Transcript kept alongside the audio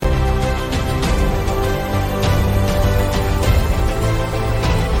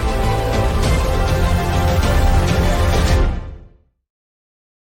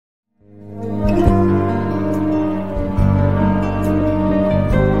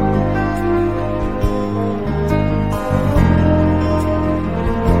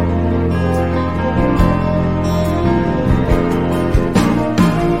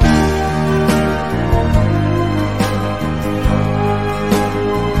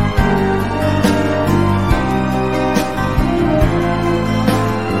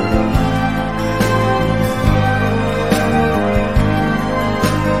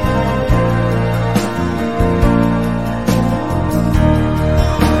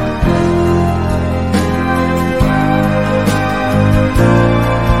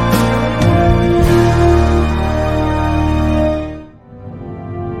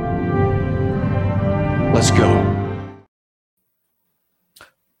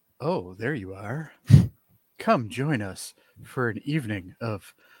Oh, there you are. Come join us for an evening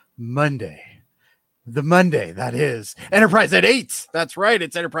of Monday. The Monday, that is. Enterprise at 8. That's right.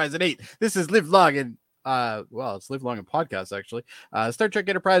 It's Enterprise at 8. This is Live Long and it's Live Long and Podcast, actually. Star Trek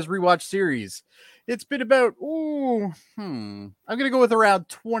Enterprise rewatch series. It's been about I'm gonna go with around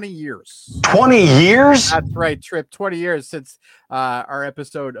 20 years. 20 years? That's right, Trip. 20 years since our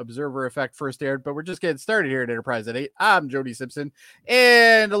episode Observer Effect first aired, but we're just getting started here at Enterprise at 8. I'm Jody Simpson,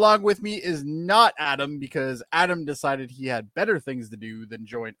 and along with me is not Adam, because Adam decided he had better things to do than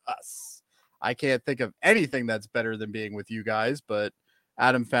join us. I can't think of anything that's better than being with you guys, but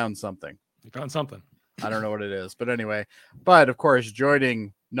Adam found something. He found something. I don't know what it is, but anyway. But of course,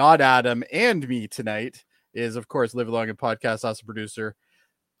 joining not Adam and me tonight is, of course, Live Long and Podcast awesome producer,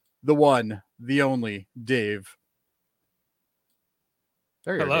 the one, the only Dave.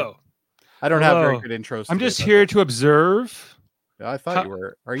 There you Hello. go. I don't have very good intros. I'm just here to observe. I thought you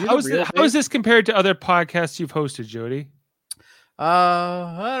were. Are you? How is this compared to other podcasts you've hosted, Jody?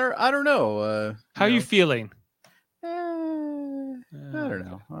 I don't know. How are you feeling? I don't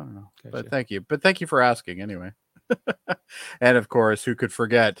know. Gotcha. But thank you. But thank you for asking anyway. And of course, who could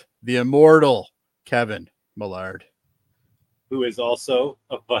forget the immortal Kevin Millard, who is also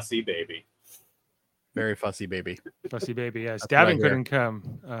a fussy baby. Very fussy baby. Fussy baby, yes. Davin couldn't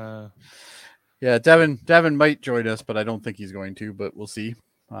come. Yeah, Davin might join us, but I don't think he's going to, but we'll see.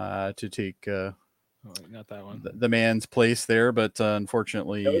 To take not that one. The man's place there, but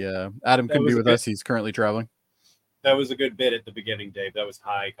unfortunately, Adam couldn't be with us. He's currently traveling. That was a good bit at the beginning, Dave. That was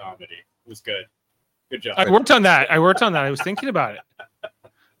high comedy. It was good. Good job. I worked on that. I was thinking about it.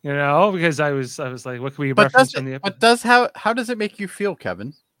 Because I was like, what can we reference in the episode? But how does it make you feel,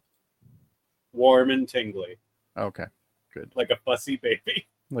 Kevin? Warm and tingly. Okay, good. Like a fussy baby.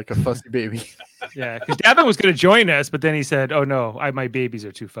 Like a fussy baby. Yeah, because Davin was going to join us, but then he said, "Oh no, my babies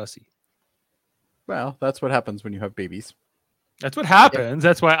are too fussy." Well, that's what happens when you have babies. That's what happens.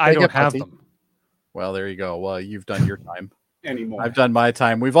 That's why I don't have them. Well, there you go. Well, you've done your time. Anymore. I've done my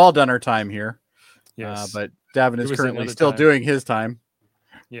time. We've all done our time here. Yes. But Davin is currently still doing his time.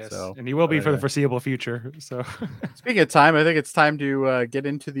 Yes. So, and he will be for the foreseeable future. So speaking of time, I think it's time to get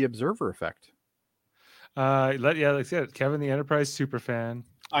into the Observer Effect. Let's get it. Kevin, the Enterprise super fan.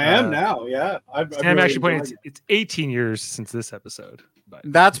 I am now. Yeah. Sam actually pointed it's 18 years since this episode. But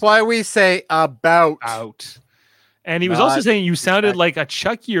that's why we say about. And he was also saying you sounded like a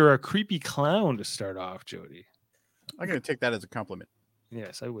Chucky or a creepy clown to start off, Jody. I'm going to take that as a compliment.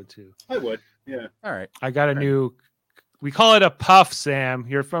 Yes, I would too. I would. Yeah. All right. I got a new. We call it a puff, Sam.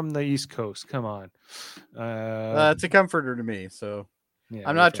 You're from the East Coast. Come on. It's a comforter to me. So yeah,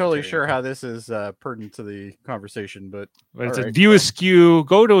 I'm not totally sure how this is pertinent to the conversation, but it's a view askew.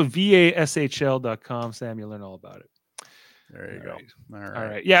 Go to vashl.com, Sam. You'll learn all about it. There you go. All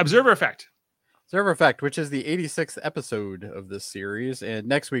right. Yeah. Observer Effect. Observer Effect, which is the 86th episode of this series. And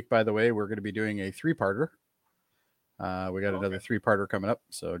next week, by the way, we're going to be doing a 3-parter. We got another 3-parter coming up.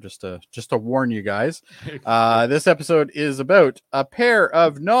 So just to warn you guys, this episode is about a pair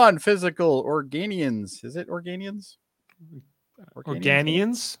of non-physical Organians. Is it Organians?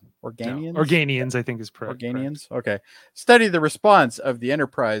 Organians? Organians? No. Organians, I think is correct. Organians? Correct. Okay. Study the response of the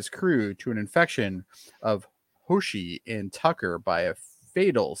Enterprise crew to an infection of Hoshi and Tucker by a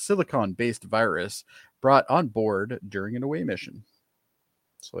fatal silicon-based virus brought on board during an away mission.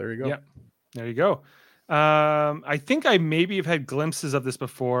 So there you go. Yep. There you go. I think I maybe have had glimpses of this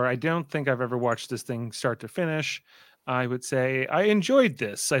before. I don't think I've ever watched this thing start to finish. I would say I enjoyed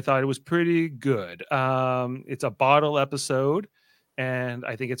this. I thought it was pretty good. It's a bottle episode, and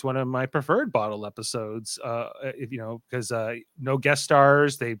I think it's one of my preferred bottle episodes. Because no guest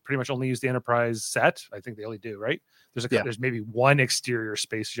stars. They pretty much only use the Enterprise set. I think they only do, right? There's maybe one exterior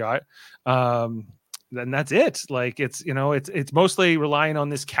space shot. And that's it. Like it's mostly relying on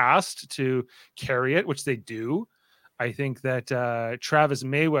this cast to carry it, which they do. I think that Travis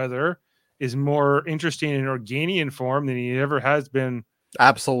Mayweather is more interesting in Organian form than he ever has been.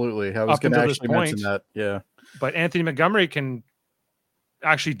 Absolutely. I was going to actually mention that. Yeah. But Anthony Montgomery can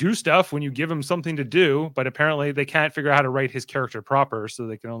actually do stuff when you give him something to do, but apparently they can't figure out how to write his character proper, so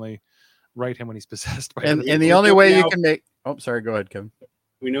they can only write him when he's possessed by and the only way you can make sorry, go ahead, Kevin.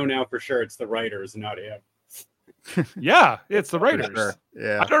 We know now for sure it's the writers, not him. Yeah, it's the writers. Sure.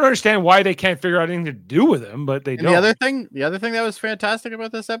 Yeah. I don't understand why they can't figure out anything to do with him, but they don't. The other thing that was fantastic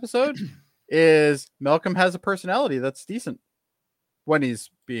about this episode is Malcolm has a personality that's decent when he's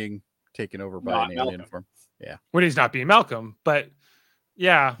being taken over by an alien form. Yeah. When he's not being Malcolm, but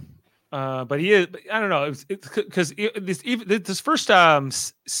yeah. But he is. I don't know. It's because this first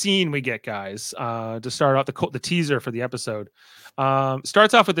scene we get, guys, to start off the teaser for the episode,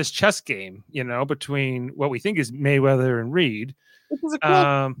 starts off with this chess game, between what we think is Mayweather and Reed. Which is a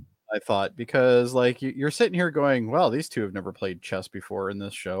cool, I thought, because like you're sitting here going, well, these two have never played chess before in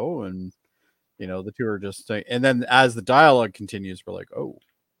this show, and the two are just saying, and then as the dialogue continues, we're like, oh.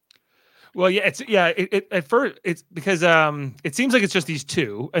 Well, yeah, at first it's because it seems like it's just these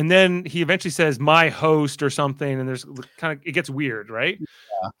two, and then he eventually says my host or something, and there's it gets weird, right?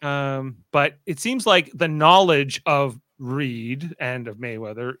 Yeah. But it seems like the knowledge of Reed and of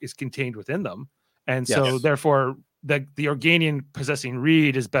Mayweather is contained within them, and so therefore the Organian possessing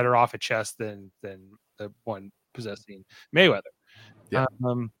Reed is better off at chess than the one possessing Mayweather. Yeah.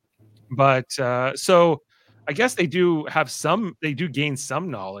 But so I guess they do gain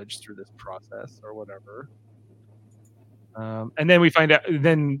some knowledge through this process or whatever. And then we find out,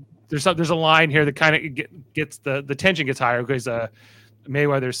 then there's a line here that kind of gets the tension gets higher because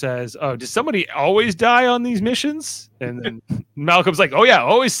Mayweather says, "Oh, does somebody always die on these missions?" And then Malcolm's like, "Oh yeah,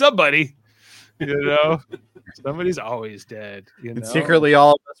 always somebody, somebody's always dead." And secretly,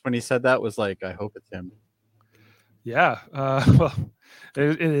 all of us, when he said that, was like, "I hope it's him." Yeah. Well,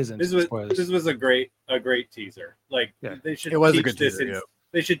 it isn't. This was a great teaser. Like they should. It was a good teaser.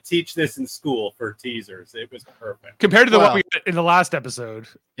 They should teach this in school for teasers. It was perfect compared to the one we got in the last episode.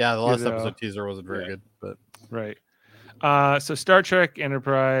 Yeah, the last episode teaser wasn't very good, but right. So Star Trek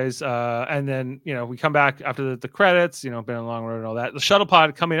Enterprise, and then we come back after the credits. Been a long road and all that. The shuttle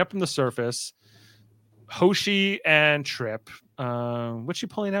pod coming up from the surface. Hoshi and Trip. What's she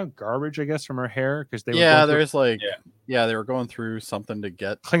pulling out? Garbage, I guess, from her hair because they they were going through something to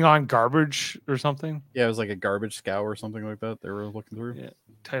get Klingon garbage or something. Yeah, it was like a garbage scow or something like that. They were looking through. Yeah,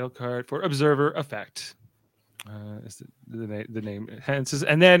 title card for Observer Effect. Is the name?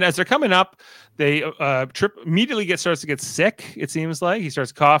 And then as they're coming up, they Trip immediately starts to get sick. It seems like he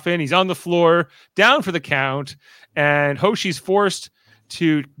starts coughing. He's on the floor, down for the count, and Hoshi's forced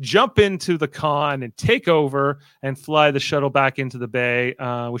to jump into the con and take over and fly the shuttle back into the bay,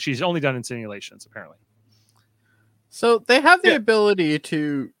 which he's only done in simulations, apparently. So they have the ability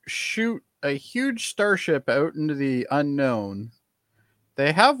to shoot a huge starship out into the unknown.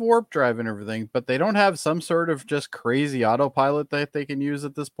 They have warp drive and everything, but they don't have some sort of just crazy autopilot that they can use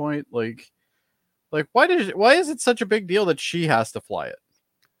at this point. Like why is it such a big deal that she has to fly it?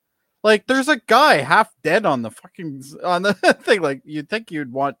 Like, there's a guy half dead on the thing. Like, you'd think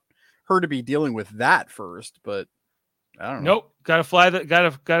you'd want her to be dealing with that first, but I don't know. Nope. Gotta fly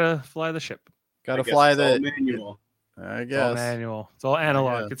the ship. Gotta fly the manual. I guess. It's all manual. It's all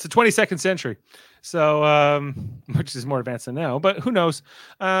analog. It's the 22nd century. So, which is more advanced than now, but who knows?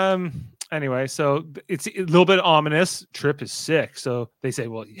 Anyway, so it's a little bit ominous. Trip is sick. So they say,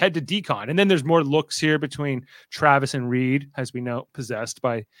 well, head to decon. And then there's more looks here between Travis and Reed, as we know, possessed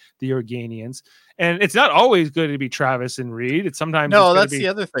by the Organians. And it's not always good to be Travis and Reed. It's sometimes that's the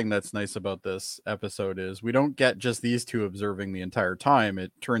other thing that's nice about this episode is we don't get just these two observing the entire time.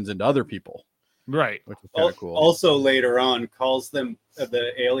 It turns into other people. Right. Which is kind of cool. Also later on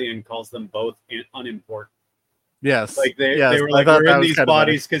the alien calls them both unimportant. Yes. Like they were like, we're in these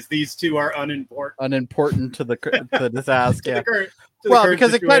bodies because these two are unimportant. Unimportant to the task. Yeah.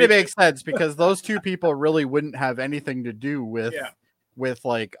 Because it kind of makes sense because those two people really wouldn't have anything to do with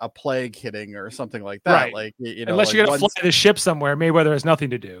like a plague hitting or something like that. Right. Like unless you're gonna fly the ship somewhere, Mayweather has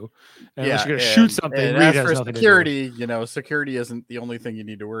nothing to do. And unless you're gonna shoot something, and Reed as has for nothing security, to do. Security isn't the only thing you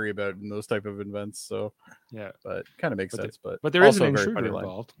need to worry about in those type of events. So but kind of makes sense. But there is an intruder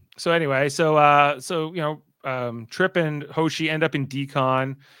involved. So anyway, Trip and Hoshi end up in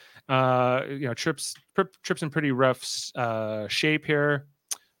decon. Trip's in pretty rough shape here.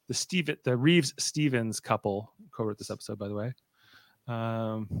 The Reeves Stevens couple co-wrote this episode, by the way.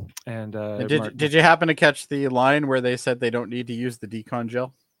 Did you happen to catch the line where they said they don't need to use the decon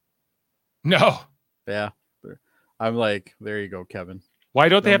gel? No. Yeah. I'm like, there you go, Kevin. Why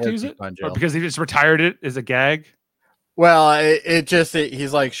don't they have to use it? Or because they just retired it as a gag? Well,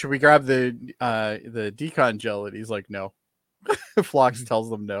 he's like, should we grab the decon gel? And he's like, no. Phlox tells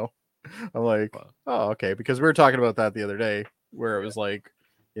them no. I'm like, oh, okay. Because we were talking about that the other day where it was like,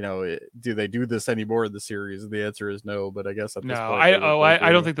 do they do this anymore in the series? And the answer is no, but I guess at this point,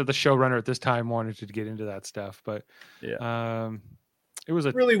 I don't think that the showrunner at this time wanted to get into that stuff, but it was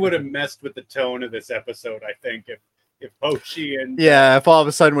really would have messed with the tone of this episode, I think, if Hoshi and if all of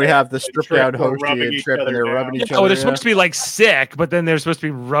a sudden we have the stripped down Hoshi and Trip and they're rubbing each other. Oh, they're supposed to be like sick, but then they're supposed to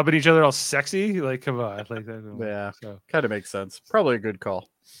be rubbing each other all sexy. Like, come on, like that. Yeah, kind of makes sense. Probably a good call.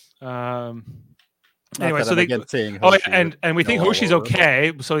 Anyway, so they saying oh, Hoshi and we think all Hoshi's over.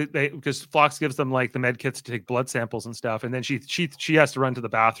 okay. So because Phlox gives them like the med kits to take blood samples and stuff, and then she has to run to the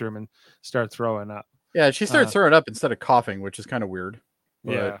bathroom and start throwing up. Yeah, she starts throwing up instead of coughing, which is kind of weird.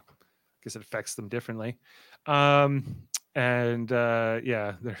 But... yeah, because it affects them differently. And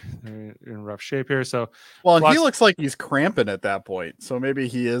yeah, they're in rough shape here. So well, and Phlox, he looks like he's cramping at that point, so maybe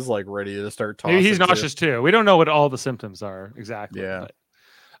he is like ready to start tossing. maybe he's nauseous too. We don't know what all the symptoms are exactly. Yeah. But,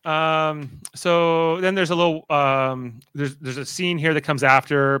 so then there's a little there's a scene here that comes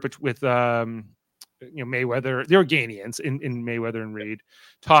after, but with Mayweather, the Organians in Mayweather and Reed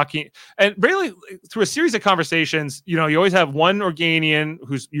talking, and really through a series of conversations, you always have one Organian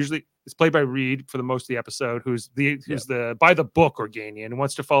who's usually it's played by Reed for the most of the episode, who's the by the book Organian and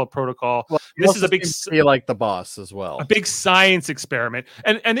wants to follow protocol. Well, this is a big be like the boss as well. A big science experiment.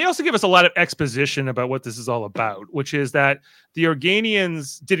 And they also give us a lot of exposition about what this is all about, which is that the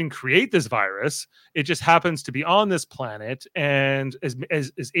Organians didn't create this virus. It just happens to be on this planet. And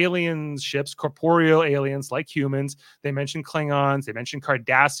as alien ships, corporeal aliens like humans, they mention Klingons, they mention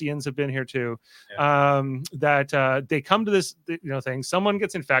Cardassians have been here too. Yeah. That they come to this thing, someone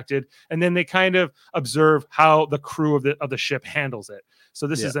gets infected, and then they kind of observe how the crew of the ship handles it. So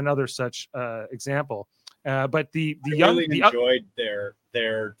this is another such example. But I really enjoyed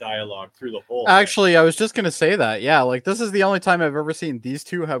their dialogue through the whole Actually, I was just going to say that. Yeah, like this is the only time I've ever seen these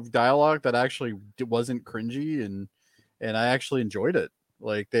two have dialogue that actually wasn't cringy, and I actually enjoyed it.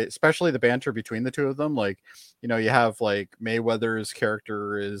 Like especially the banter between the two of them. Like, you have like Mayweather's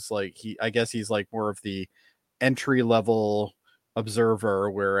character is like I guess he's like more of the entry level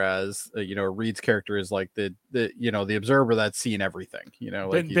observer, whereas Reed's character is like the observer that's seen everything.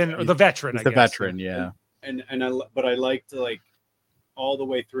 Like he's the veteran. He's the veteran, yeah. But I liked like all the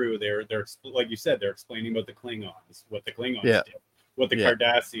way through. They're like you said, they're explaining about the Klingons, what the Klingons did, what the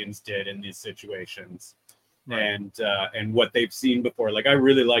Cardassians did in these situations, and what they've seen before. Like I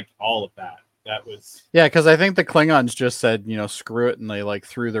really liked all of that. That was because I think the Klingons just said screw it, and they like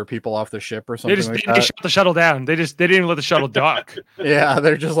threw their people off the ship or something. They shut the shuttle down. They didn't even let the shuttle dock. Yeah,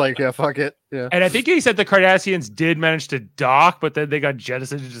 they're just like fuck it. Yeah, and I think he said the Cardassians did manage to dock, but then they got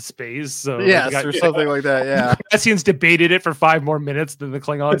jettisoned into space. So or something like that. Yeah, the Cardassians debated it for 5 more minutes than the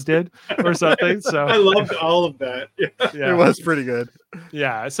Klingons did, or something. So I loved all of that. Yeah, it was pretty good.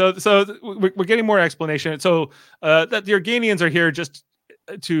 Yeah, so we're getting more explanation. So that the Organians are here just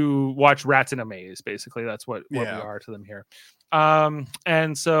to watch rats in a maze. Basically, that's what we are to them here.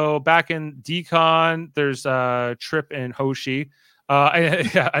 And so back in Decon, there's Trip and Hoshi,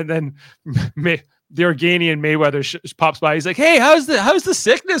 and then the Organian Mayweather pops by. He's like, "Hey, how's the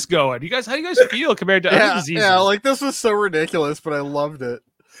sickness going? How do you guys feel compared to other diseases?" Yeah, like this was so ridiculous, but I loved it.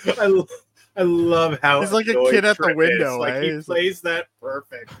 I love how he's like a kid at the window. Like he plays that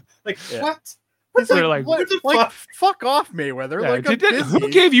perfect. Like what? He's like fuck off, Mayweather. Yeah, who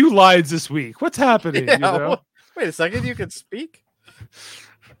gave you lines this week? What's happening? Well, wait a second, you can speak.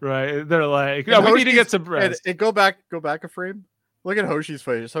 Right? They're like, we need to get some rest. And go back a frame. Look at Hoshi's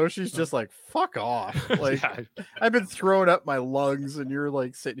face. Hoshi's just like, fuck off. Like I've been throwing up my lungs, and you're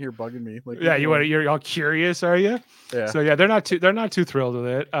like sitting here bugging me. Like, you're all curious, are you? Yeah. So they're not too thrilled with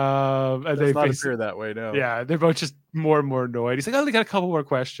it. And they not appear that way, no. Yeah, they're both just more and more annoyed. He's like, I only got a couple more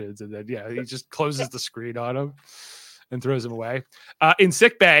questions, and then he just closes the screen on him and throws him away. In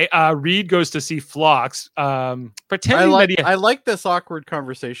sickbay, Reed goes to see Phlox, pretending I like this awkward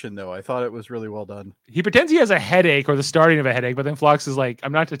conversation, though. I thought it was really well done. He pretends he has a headache or the starting of a headache, but then Phlox is like,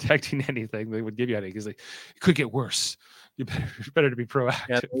 I'm not detecting anything that would give you a headache. He's like, it could get worse. You better to be proactive.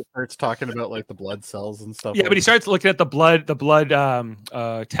 Yeah, he starts talking about like the blood cells and stuff. Yeah, but he starts looking at the blood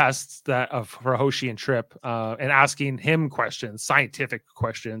tests for Hoshi and Trip, and asking him questions, scientific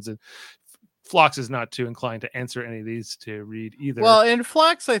questions, and Phlox is not too inclined to answer any of these to Reed either. Well, and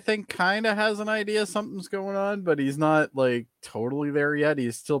Phlox, I think, kind of has an idea something's going on, but he's not like totally there yet.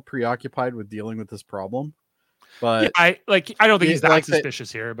 He's still preoccupied with dealing with this problem. But I don't think he's that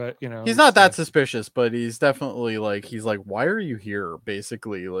suspicious here, but he's not that suspicious, but he's definitely like, why are you here?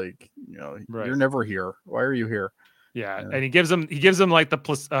 Basically, like, you're never here. Why are you here? Yeah, and he gives him like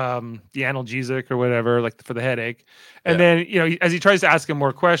the analgesic or whatever, like for the headache, and then as he tries to ask him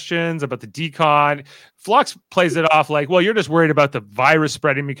more questions about the decon, Phlox plays it off like, well, you're just worried about the virus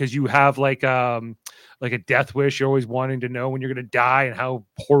spreading because you have like a death wish. You're always wanting to know when you're going to die and how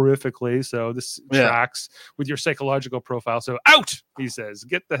horrifically. So this tracks with your psychological profile. So out, he says,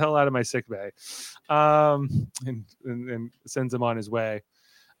 get the hell out of my sick bay, and sends him on his way.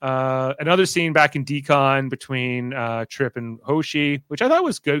 Another scene back in Decon between Trip and Hoshi, which I thought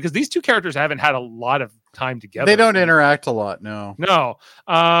was good because these two characters haven't had a lot of time together. They don't interact a lot. No.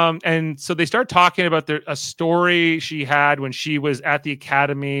 And so they start talking about a story she had when she was at the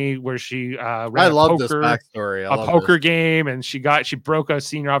academy where she ran this backstory. A poker game, and she broke a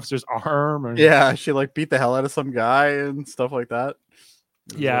senior officer's arm. And, yeah, she like beat the hell out of some guy and stuff like that.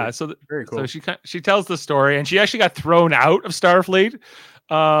 Yeah, like, so very cool. So she tells the story, and she actually got thrown out of Starfleet.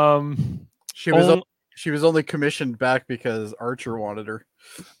 She was only commissioned back because Archer wanted her.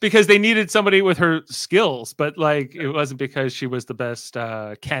 Because they needed somebody with her skills, but like it wasn't because she was the best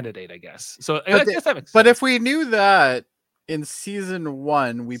candidate, I guess. So I guess that makes sense. But if we knew that in season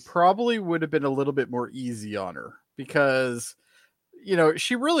 1, we probably would have been a little bit more easy on her, because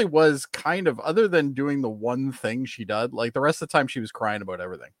she really was kind of, other than doing the one thing she did, like the rest of the time she was crying about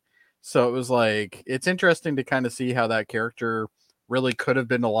everything. So it was like, it's interesting to kind of see how that character really could have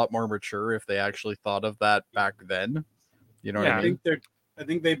been a lot more mature if they actually thought of that back then. You know what I mean? I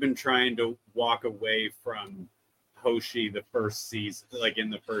think they've been trying to walk away from Hoshi in the first season.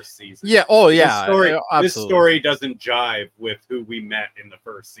 Yeah. Oh, yeah. This story doesn't jive with who we met in the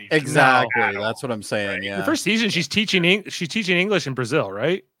first season. Exactly. That's what I'm saying. Right? Yeah. The first season, she's teaching English in Brazil,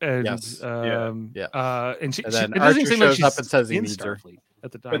 right? And, yes. And then Archer shows up and says he needs her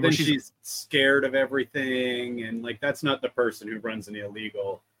at the time. But then she's scared of everything, and like that's not the person who runs an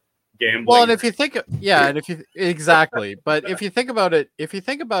illegal gambling. Well, and if you think, exactly. But if you think about it,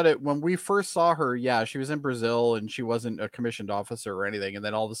 when we first saw her, yeah, she was in Brazil and she wasn't a commissioned officer or anything, and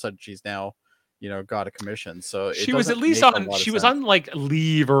then all of a sudden she's now, got a commission. So she was at least on like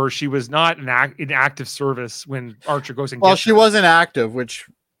leave, or she was not in active service when Archer goes and. Well, she wasn't active, which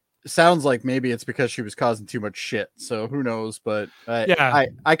sounds like maybe it's because she was causing too much shit. So who knows? But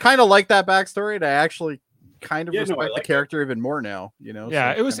I kind of like that backstory, and I actually kind of respect the character even more now,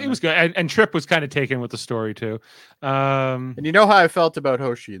 Yeah, so it was good, and Trip was kind of taken with the story too. And you know how I felt about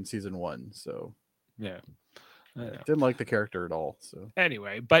Hoshi in season 1, so yeah, I didn't like the character at all. So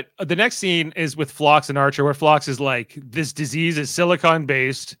anyway, but the next scene is with Phlox and Archer, where Phlox is like, this disease is silicon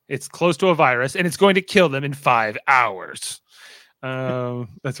based, it's close to a virus, and it's going to kill them in 5 hours.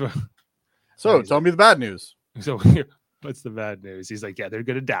 That's what. So tell me the bad news. So what's the bad news? He's like, yeah, they're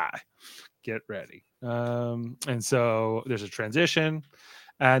gonna die. Get ready. And so there's a transition,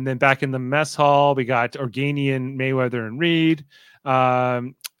 and then back in the mess hall, we got Organian, Mayweather, and Reed.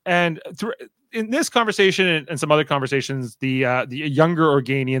 And in this conversation and some other conversations, the younger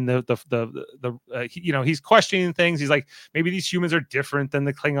Organian, he's questioning things. He's like, maybe these humans are different than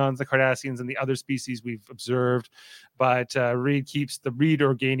the Klingons, the Cardassians, and the other species we've observed. But Reed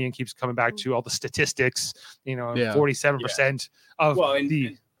Organian keeps coming back to all the statistics. 47% of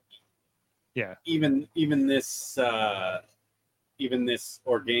even this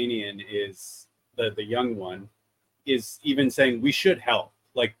Organian is the young one is even saying we should help.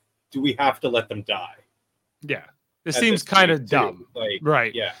 Like, do we have to let them die? Yeah, this seems kind of dumb. Like,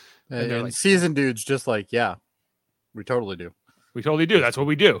 right? Yeah, and like, seasoned dudes just like, yeah, we totally do. We totally do. That's what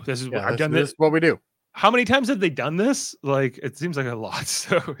we do. This is what I've done. This is what we do. How many times have they done this? Like, it seems like a lot.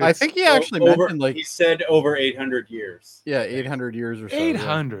 So I think he actually mentioned, like, he said over 800 years. Yeah, 800 years or so.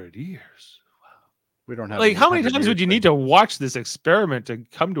 800 years. We don't have, like, how many times would you need to watch this experiment to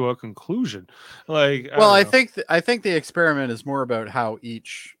come to a conclusion? Like, I think the experiment is more about how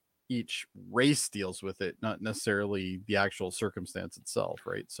each race deals with it, not necessarily the actual circumstance itself,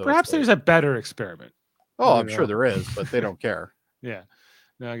 right? So perhaps there's a better experiment. Oh, I'm sure there is, but they don't care. Yeah.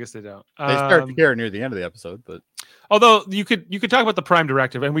 No, I guess they don't. They start to care near the end of the episode, but although you could talk about the Prime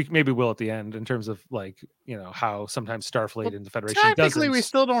Directive, and we maybe will at the end, in terms of, like, how sometimes Starfleet and the Federation technically we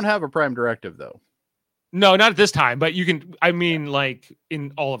still don't have a Prime Directive, though. No, not at this time, but you can. I mean, like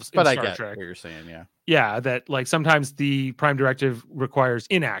in all of Star Trek. What you're saying, yeah. Yeah, that like sometimes the Prime Directive requires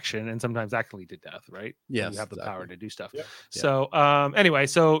inaction, and sometimes that can lead to death, right? Yes, you have the power to do stuff. Yep. So, anyway,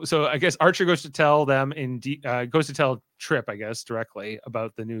 so I guess Archer goes to tell them goes to tell Trip, I guess, directly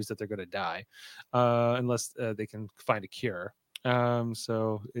about the news that they're going to die, unless they can find a cure.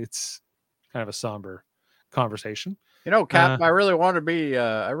 So it's kind of a somber conversation. Cap, I really wanted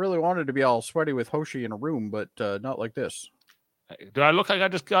to be all sweaty with Hoshi in a room, but not like this. Do I look like I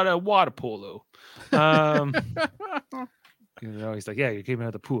just got a water polo? He's like, yeah, you came out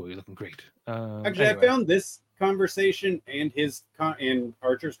of the pool. You're looking great. Actually, anyway. I found this conversation and and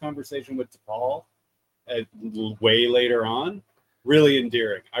Archer's conversation with T'Pol way later on really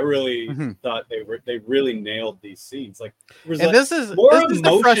endearing. I really thought they really nailed these scenes. Like, this is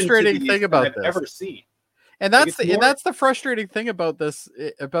the frustrating thing about I've ever seen. And that's the frustrating thing about this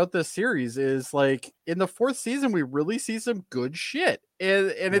series is, like, in the 4th season we really see some good shit,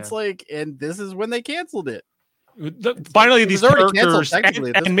 and it's like, and this is when they canceled it. Finally, these already canceled characters technically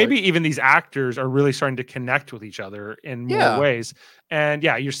at this and maybe point. even these actors are really starting to connect with each other in more Yeah. ways. And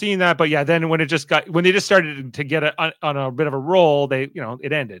yeah, you're seeing that. But yeah, then when they just started to get on a bit of a roll,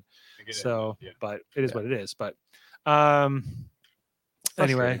 it ended. So, yeah. but it is what it is. But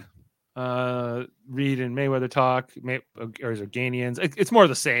anyway, Reed and Mayweather talk, or Zorganians. It's more of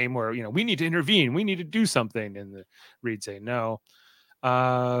the same. Where we need to intervene, we need to do something, and the Reed say no.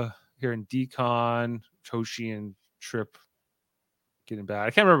 Here in Decon, Toshi and Trip getting bad.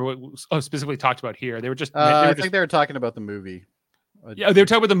 I can't remember what specifically talked about here. They were just. I think they were talking about the movie. Yeah, they were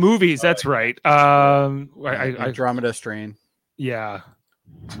talking about the movies. That's right. Andromeda Strain. Yeah,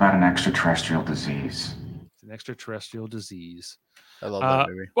 it's about an extraterrestrial disease. It's an extraterrestrial disease. I love that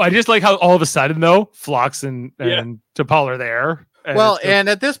movie. Well, I just like how all of a sudden though, Phlox and T'Pol are there. And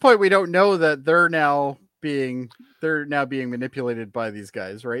at this point, we don't know that they're now being manipulated by these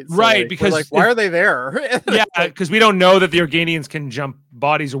guys, right? So right, because why are they there? Yeah, because we don't know that the Organians can jump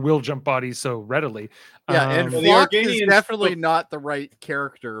bodies or will jump bodies so readily. Yeah, and the Phlox is Organians definitely not the right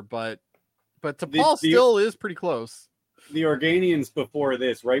character, but T'Pol still is pretty close. The Organians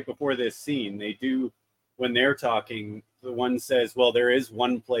right before this scene, they do, when they're talking, the one says, well, there is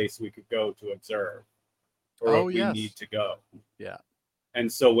one place we could go to observe, or we need to go. Yeah. And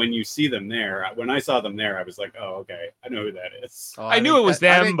so when you see them there, when I saw them there, I was like, oh, okay, I know who that is. I knew it was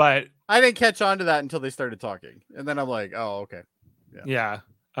them, but I didn't catch on to that until they started talking. And then I'm like, oh, okay. Yeah.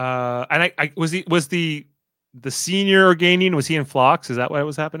 And I was the senior Organian, was he in Phlox? Is that what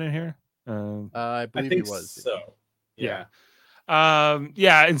was happening here? I believe he was. So. Yeah.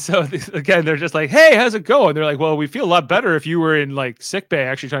 And so again, they're just like, hey, how's it going? They're like, well, we feel a lot better if you were in like sick bay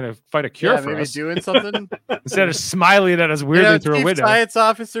actually trying to fight a cure for maybe us. doing something instead of smiling at us weirdly through a window. Science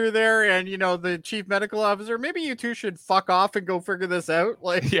officer there, and the chief medical officer. Maybe you two should fuck off and go figure this out.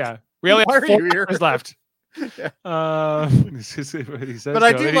 Like, yeah, we only have 4 hours left. Yeah. But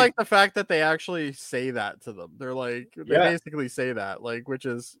I do like the fact that they actually say that to them. They're like, they basically say that, like, which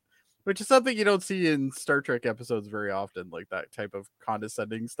is something you don't see in Star Trek episodes very often, like that type of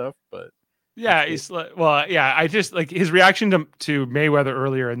condescending stuff. But yeah, he's like, well, yeah, I just like his reaction to Mayweather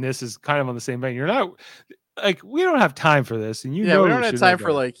earlier, and this is kind of on the same vein. You're not like, we don't have time for this, and we don't have time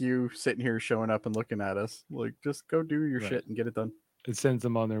for like you sitting here showing up and looking at us. Like, just go do your shit and get it done. It sends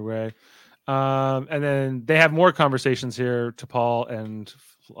them on their way. And then they have more conversations here, T'Pol and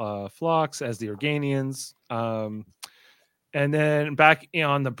Phlox as the Organians. And then back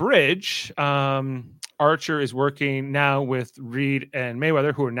on the bridge, Archer is working now with Reed and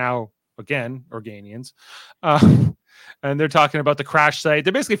Mayweather, who are now again Organians, and they're talking about the crash site.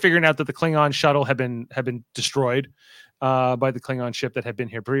 They're basically figuring out that the Klingon shuttle had been destroyed by the Klingon ship that had been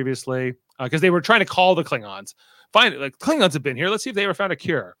here previously, because they were trying to call the Klingons. Finally, like, Klingons have been here. Let's see if they ever found a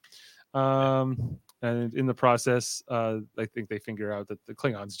cure. And in the process, I think they figure out that the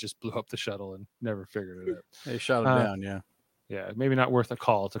Klingons just blew up the shuttle and never figured it out. They shot it down, yeah. Yeah, maybe not worth a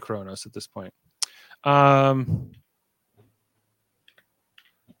call to Kronos at this point. I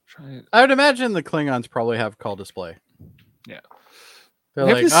would imagine the Klingons probably have call display. Yeah. They're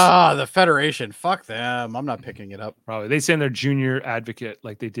like, the Federation, fuck them. I'm not picking it up. Probably. They send their junior advocate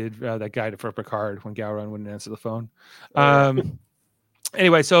like they did that guy for Picard when Gowron wouldn't answer the phone.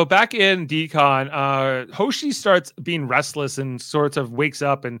 Anyway, so back in Decon, Hoshi starts being restless and sort of wakes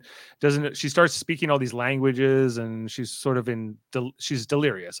up and she starts speaking all these languages, and she's sort of she's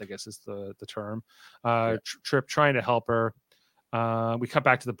delirious, I guess is the term. Trip trying to help her. We cut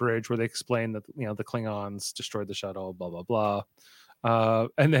back to the bridge where they explain that, the Klingons destroyed the shuttle, blah, blah, blah.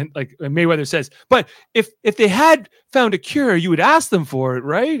 And then like Mayweather says, but if they had found a cure, you would ask them for it,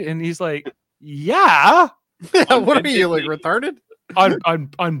 right? And he's like, yeah. What are you, like, retarded?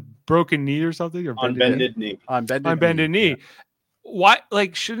 on broken knee or something, or on bended knee. On bended knee. Yeah. Why?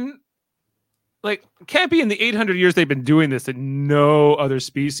 Like, can't be in the 800 years they've been doing this that no other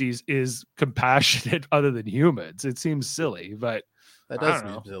species is compassionate other than humans. It seems silly, but that does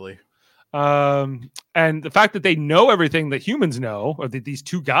seem silly. And the fact that they know everything that humans know, or that these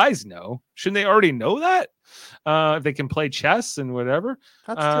two guys know, shouldn't they already know that? If they can play chess and whatever.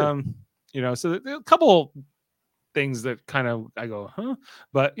 That's true. So a couple things that kind of I go, huh?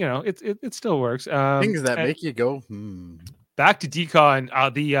 But it still works. Things that make you go, Back to Decon,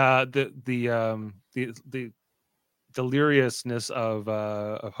 the deliriousness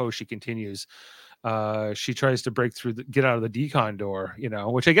of Hoshi continues. She tries to break through, get out of the decon door,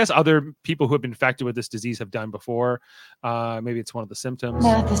 which I guess other people who have been infected with this disease have done before. Maybe it's one of the symptoms.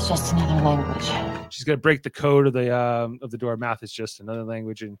 Math is just another language. She's going to break the code of the door. Math is just another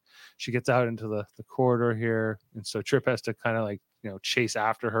language, and she gets out into the corridor here, and so Trip has to kind of chase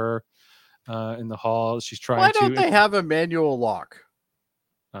after her. in the hall. She's trying Why to. don't they have a manual lock?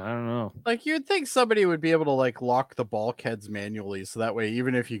 I don't know. Like, you'd think somebody would be able to like lock the bulkheads manually, so that way,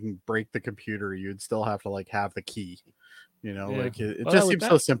 even if you can break the computer, you'd still have to like have the key. You know, Yeah. like it Well, just seems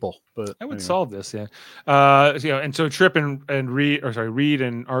so simple. But I would anyway. solve this, yeah. And so Trip and Reed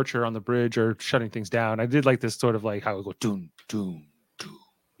and Archer on the bridge are shutting things down. I did like this sort of like how it goes doom, doom, doom,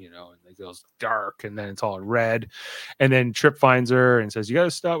 and it goes dark, and then it's all red, and then Trip finds her and says, "You got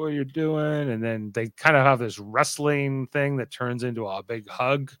to stop what you're doing," and then they kind of have this wrestling thing that turns into a big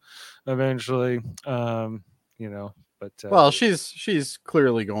hug, eventually. But Well, she's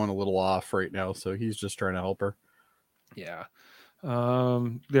clearly going a little off right now, so he's just trying to help her. Yeah.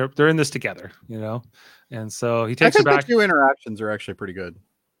 They're in this together, and so he takes her back. The two interactions are actually pretty good.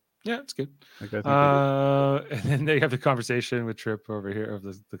 Yeah, it's good. Like, I think and then they have the conversation with Trip over here of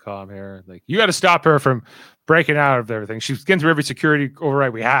the comm here, like, you got to stop her from breaking out of everything. She's getting through every security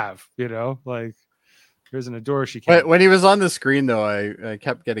override we have, like there isn't a door she can't. When he was on the screen though, I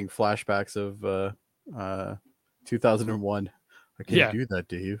kept getting flashbacks of 2001. I can't do that,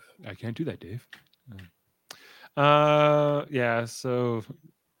 Dave. I can't do that, Dave. So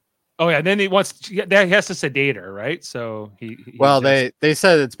and then he has to sedate her, right? So they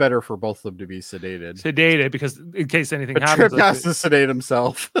said it's better for both of them to be sedated because in case anything but happens, Trip has to sedate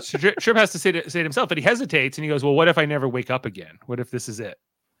himself. Trip has to sedate himself, but he hesitates and he goes, well, what if I never wake up again? What if this is it?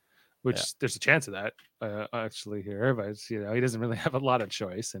 Which there's a chance of that actually here, but he doesn't really have a lot of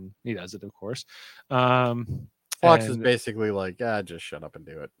choice, and he does it, of course. Fox is basically like, just shut up and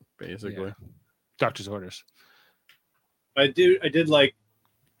do it, basically. Doctor's orders. I did like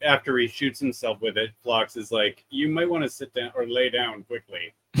after he shoots himself with it, Phlox is like, you might want to sit down or lay down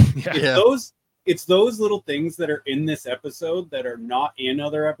quickly. It's those little things that are in this episode that are not in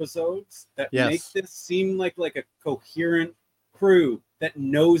other episodes that make this seem like a coherent crew that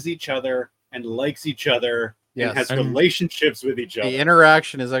knows each other and likes each other and has relationships with each other. The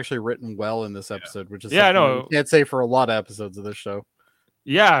interaction is actually written well in this episode, which is I can't say for a lot of episodes of this show.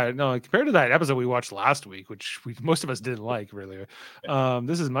 Yeah, no, compared to that episode we watched last week, which most of us didn't like, really.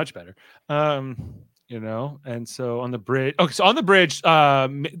 This is much better. And so on the bridge,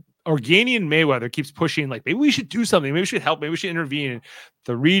 Organian Mayweather keeps pushing, like, maybe we should do something, maybe we should help, maybe we should intervene.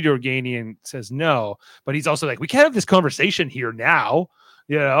 The Reed Organian says no, but he's also like, we can't have this conversation here now,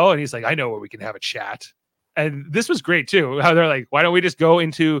 and he's like, I know where we can have a chat. And this was great too, how they're like, why don't we just go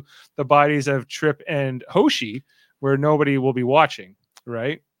into the bodies of Trip and Hoshi where nobody will be watching,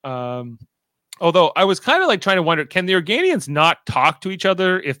 right? Although I was kind of like trying to wonder, can the Organians not talk to each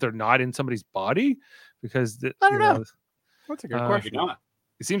other if they're not in somebody's body? Because I don't know. That's a good question.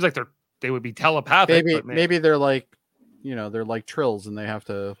 It seems like they would be telepathic. Maybe they're like, they're like trills and they have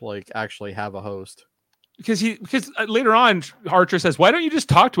to like actually have a host. Because later on Archer says, why don't you just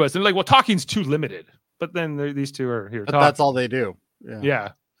talk to us? And they're like, well, talking's too limited. But then these two are here. But that's all they do.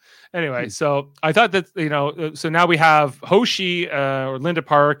 Yeah. Anyway, so I thought that, so now we have Hoshi or Linda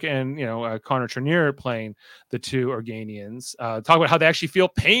Park and, Connor Trenier playing the two Organians, talk about how they actually feel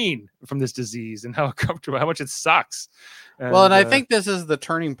pain from this disease and how uncomfortable, how much it sucks. And I think this is the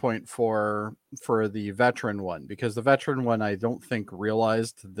turning point for the veteran one, because the veteran one, I don't think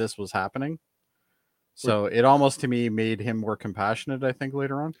realized this was happening. So it almost to me made him more compassionate, I think,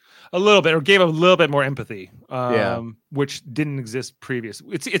 later on. A little bit, or gave a little bit more empathy, which didn't exist previous.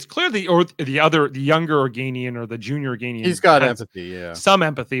 It's clear the younger Organian or the junior Organian, he's got empathy, some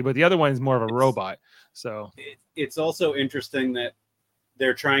empathy, but the other one is more of a robot. So it's also interesting that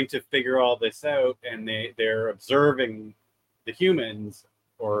they're trying to figure all this out, and they're observing the humans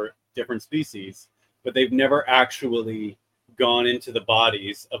or different species, but they've never actually gone into the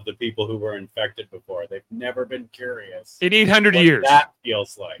bodies of the people who were infected before. They've never been curious in 800 years. That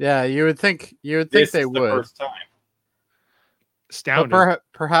feels like. Yeah, you would think they would. The first time. Astounding. But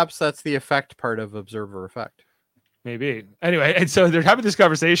perhaps that's the effect part of observer effect. Maybe. Anyway, and so they're having this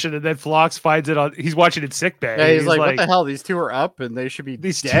conversation, and then Phlox finds it on. He's watching it sick bay. Yeah, he's like, "What the hell? These two are up, and they should be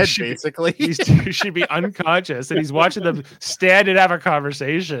dead, basically. These two should be unconscious." And he's watching them stand and have a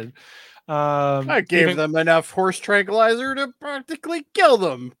conversation. I gave them enough horse tranquilizer to practically kill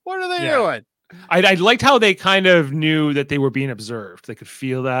them. What are they doing? I liked how they kind of knew that they were being observed. They could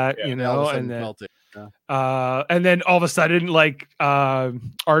feel that, and then and then all of a sudden, like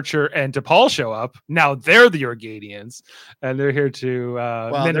Archer and DePaul show up. Now they're the Organians, and they're here to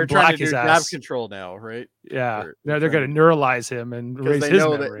they're trying to do nav control now, right? Yeah, they're going to neuralize him and raise his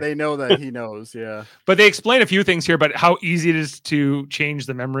memory. They know that he knows, yeah. But they explain a few things here, but how easy it is to change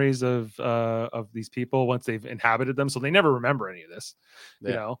the memories of these people once they've inhabited them, so they never remember any of this.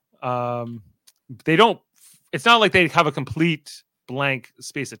 They don't. It's not like they have a complete blank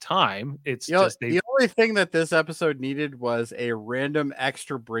space of time. It's You know, just the only thing that this episode needed was a random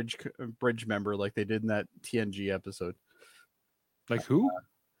extra bridge member, like they did in that TNG episode. like who?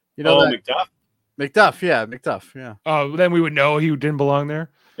 You know, McDuff. McDuff, yeah. Oh, then we would know he didn't belong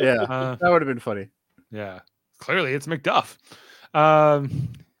there. Yeah, that would have been funny. Yeah, clearly it's McDuff.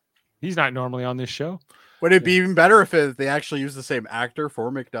 He's not normally on this show. Would it be even better if they actually use the same actor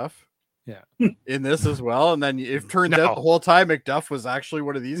for McDuff? Yeah, in this as well, and then it turns out the whole time McDuff was actually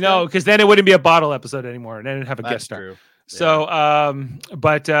one of these. No, because then it wouldn't be a bottle episode anymore, and then it'd have a guest star. True. So,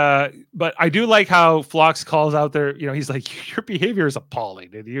 but I do like how Phlox calls out there. You know, he's like, your behavior is appalling,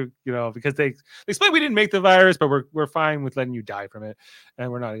 and you know, because they explain we didn't make the virus, but we're fine with letting you die from it,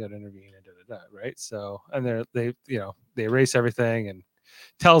 and we're not going to intervene and right. So, and they erase everything and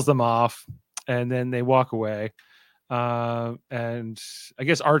tells them off, and then they walk away. And I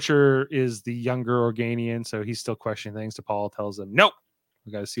guess Archer is the younger Organian, so he's still questioning things. T'Pol tells him, nope,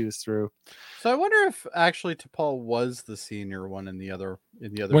 we got to see this through. So I wonder if actually T'Pol was the senior one in the other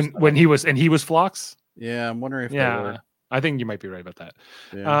when he was Phlox. Yeah, I'm wondering if I think you might be right about that.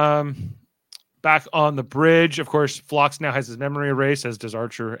 Yeah. Back on the bridge, of course, Phlox now has his memory erased, as does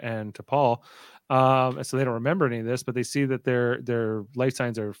Archer and T'Pol. So they don't remember any of this, but they see that their life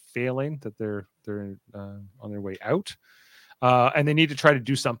signs are failing, that they're on their way out, and they need to try to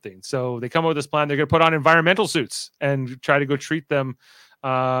do something. So they come up with this plan. They're going to put on environmental suits and try to go treat them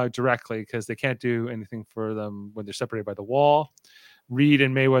directly, because they can't do anything for them when they're separated by the wall. Reed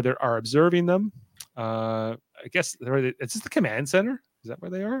and Mayweather are observing them. I guess is this the command center? Is that where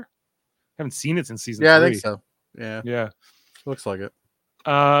they are? I haven't seen it since season 3. I think so. Yeah, looks like it.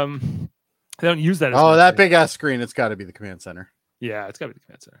 They don't use that. That big ass screen. It's got to be the command center. Yeah, it's got to be the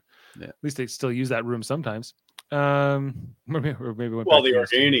command center. Yeah. At least they still use that room sometimes. Maybe the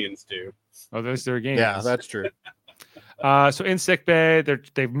Organians do. Oh, there's the Organians. Yeah, that's true. So in sickbay,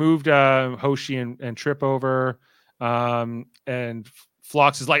 they've moved Hoshi and Trip over, and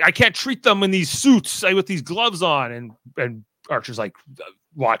Phlox is like, I can't treat them in these suits with these gloves on, and Archer's like,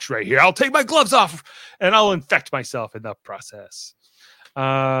 watch right here. I'll take my gloves off and I'll infect myself in the process.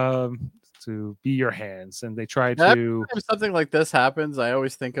 To be your hands, and they try to. If something like this happens, I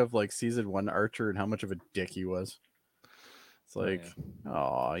always think of like season 1 Archer and how much of a dick he was. It's like,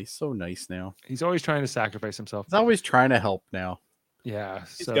 he's so nice now. He's always trying to sacrifice himself. He's always trying to help now. Yeah,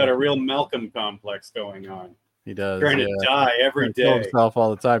 he's got a real Malcolm complex going on. He does. Trying to die every day. Himself all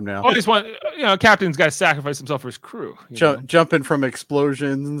the time now. Always want, captain's got to sacrifice himself for his crew. Jumping from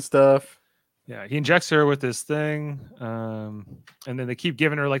explosions and stuff. Yeah, he injects her with this thing, and then they keep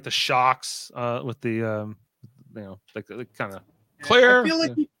giving her like the shocks with the, like kind of clear. I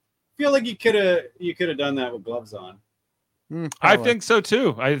feel like you could have done that with gloves on. I think so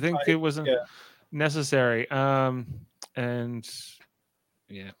too. I think it wasn't necessary. And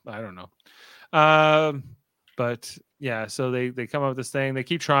yeah, I don't know. But yeah, so they come up with this thing. They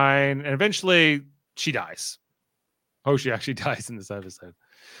keep trying, and eventually she dies. Hoshi actually dies in this episode.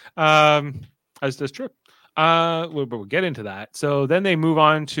 As does Trip. We'll get into that. So then they move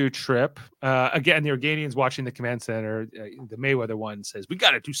on to Trip. Again, the Organians watching the command center. The Mayweather one says, "We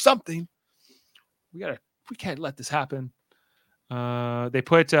got to do something. We can't let this happen." They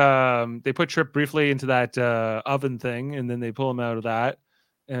put Trip briefly into that oven thing, and then they pull him out of that,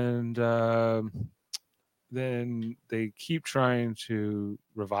 and then they keep trying to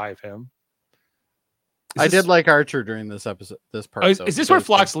revive him. I did like Archer during this episode. This part. Is this where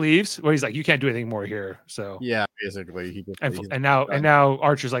Phlox leaves? Where he's like, "You can't do anything more here." So yeah, basically. And now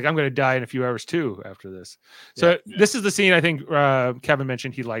Archer's like, "I'm going to die in a few hours too." After this, so this is the scene I think Kevin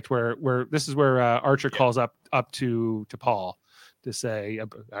mentioned he liked, where this is where Archer calls up to Paul to say,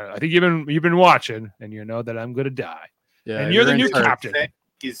 "I think you've been watching, and you know that I'm going to die, and you're the new captain."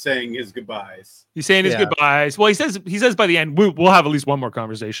 He's saying his goodbyes. He's saying his goodbyes. Well, he says by the end we'll have at least one more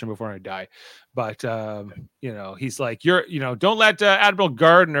conversation before I die. But he's like, don't let Admiral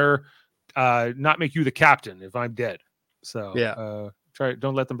Gardner not make you the captain if I'm dead. So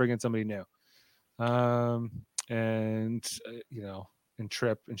don't let them bring in somebody new. And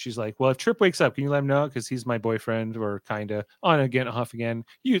Trip, and she's like, well, if Trip wakes up, can you let him know? Because he's my boyfriend, or kind of on again, off again.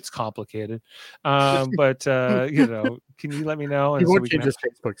 It's complicated. But can you let me know? And he won't change his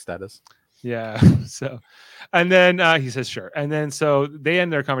Facebook status. Yeah. So, and then he says, sure. And then so they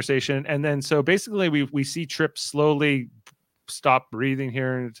end their conversation. And then so basically we see Trip slowly stop breathing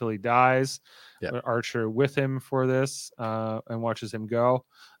here until he dies. Yeah. Archer with him for this and watches him go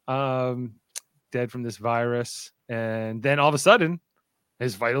dead from this virus. And then all of a sudden,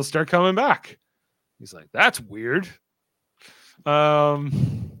 his vitals start coming back. He's like, that's weird. And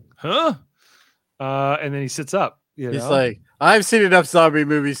then he sits up. He's like, I've seen enough zombie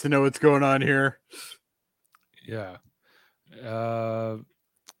movies to know what's going on here. Yeah.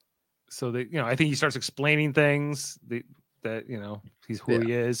 So they, I think he starts explaining things that he's who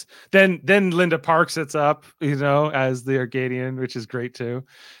he is. Then Linda Park sits up, as the Arcadian, which is great too.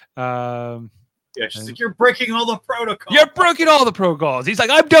 Yeah, she's like, you're breaking all the protocols. You're breaking all the protocols. He's like,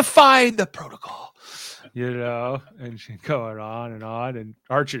 I'm defying the protocol. And she's going on, and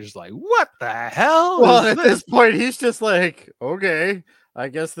Archer's like, what the hell? Well, at this point, he's just like, okay, I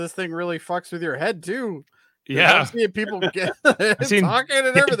guess this thing really fucks with your head too. Yeah, I'm seeing people get talking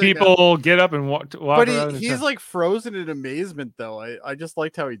and everything. People get up and walk but around. He's like frozen in amazement, though. I just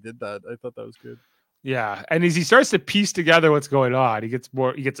liked how he did that. I thought that was good. Yeah, and as he starts to piece together what's going on, he gets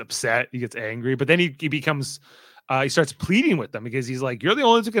upset, he gets angry, but then he becomes, he starts pleading with them because he's like, "You're the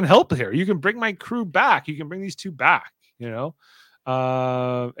only ones who can help here. You can bring my crew back. You can bring these two back." And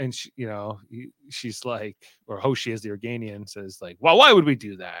she's like, or Hoshi, as the Organian, says like, "Well, why would we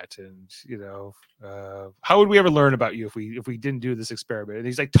do that? And how would we ever learn about you if we didn't do this experiment?" And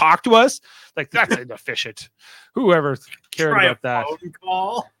he's like, "Talk to us? Like that's inefficient. Whoever cared about that? Phone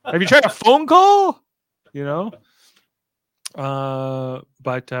call? Have you tried a phone call?" But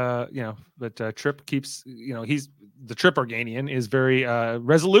Trip keeps, he's the Trip Organian is very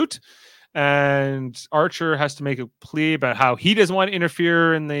resolute, and Archer has to make a plea about how he doesn't want to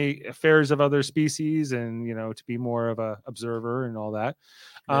interfere in the affairs of other species and, to be more of a observer and all that.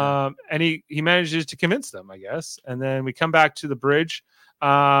 Yeah. And he manages to convince them, I guess. And then we come back to the bridge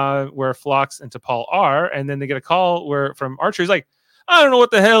where Phlox and T'Pol are, and then they get a call from Archer. He's like, I don't know what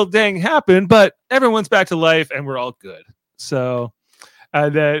the hell dang happened, but everyone's back to life and we're all good. So,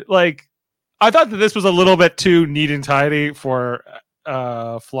 and then I thought that this was a little bit too neat and tidy for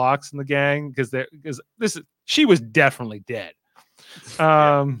Phlox and the gang because she was definitely dead.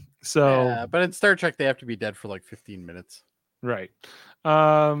 But in Star Trek they have to be dead for like 15 minutes, right?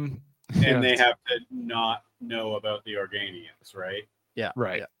 And they have to not know about the Organians, right? Yeah,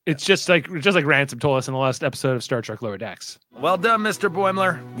 right. Yeah. It's just like Ransom told us in the last episode of Star Trek Lower Decks. Well done, Mr.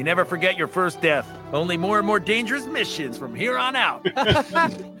 Boimler. You never forget your first death. Only more and more dangerous missions from here on out. Did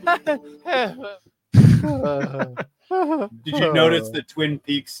you notice the Twin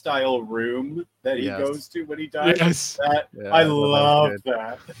Peaks style room that he goes to when he dies? Yes. I love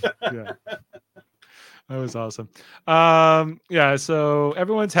that. Yeah. That was awesome. So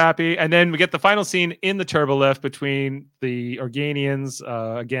everyone's happy. And then we get the final scene in the turbolift between the Organians,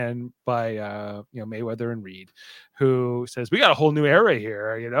 again, by Mayweather and Reed, who says, we got a whole new era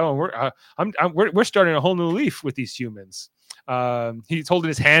here, and we're starting a whole new leaf with these humans. He's holding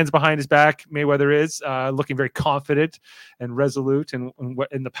his hands behind his back. Mayweather is looking very confident and resolute in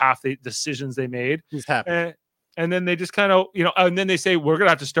the path, decisions they made. He's happy. And then they just kind of, and then they say, we're going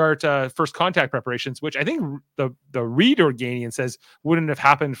to have to start first contact preparations, which I think the Reed Organian says wouldn't have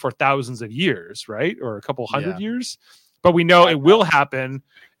happened for thousands of years, right? Or a couple hundred years. But we know it will happen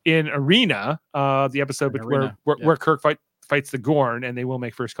in Arena, the episode where Kirk fights the Gorn, and they will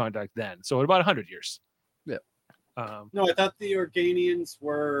make first contact then. So in about 100 years. Yeah. No, I thought the Organians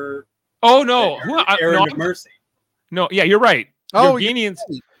were... Oh, no. Errand of Mercy. No, yeah, you're right. The Organians...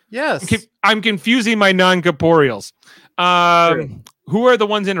 Yes, I'm confusing my non-corporeals. Who are the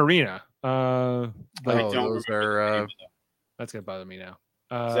ones in Arena? Those are. That's gonna bother me now.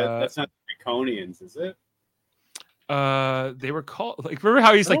 That's not the Draconians, is it? They were called. Remember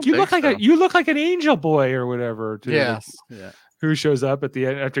how he's like, you look like an angel boy or whatever. Yes. Yeah. Who shows up at the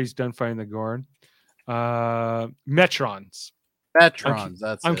end after he's done fighting the Gorn? Metrons.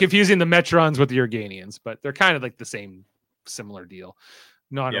 I'm confusing the Metrons with the Organians, but they're kind of like the same, similar deal.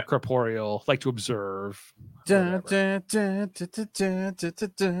 Non-corporeal, like to observe. Errand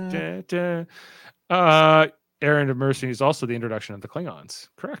of Mercy is also the introduction of the Klingons.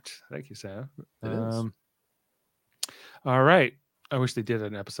 Correct. Thank you, Sam. All right. I wish they did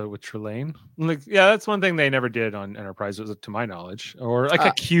an episode with Trelane. That's one thing they never did on Enterprise, to my knowledge, or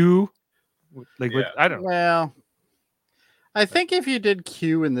a Q. I don't know. Well, I think if you did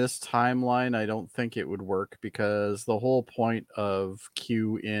Q in this timeline, I don't think it would work because the whole point of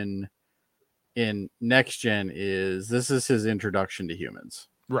Q in Next Gen is this is his introduction to humans,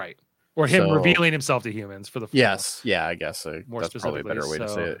 right? Or him revealing himself to humans for the yes, yeah, I guess more that's probably a better way to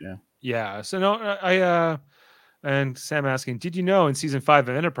say it. Yeah. So no, and Sam asking, did you know in season 5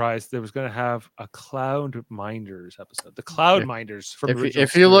 of Enterprise there was going to have a Cloud Minders episode? The Cloud Minders from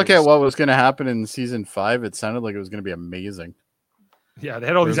if you look at what was going to happen in season 5, it sounded like it was going to be amazing. Yeah, they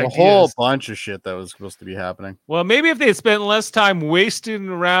had all these ideas. A whole bunch of shit that was supposed to be happening. Well, maybe if they had spent less time wasting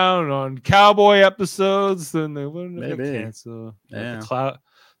around on cowboy episodes, then they wouldn't have cancelled. Yeah.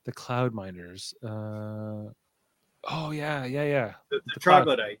 The Cloud Minders. Oh yeah. The cloud.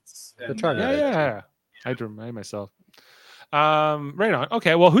 troglodytes. The troglodytes. Yeah. I had to remind myself. Right on.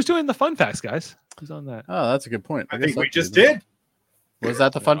 Okay. Well, who's doing the fun facts, guys? Who's on that? Oh, that's a good point. I guess think we I'll just do this. did. Was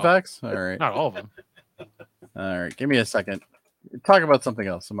that the fun No. facts? All right. Not all of them. All right. Give me a second. Talk about something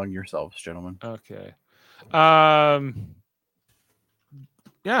else among yourselves, gentlemen. Okay.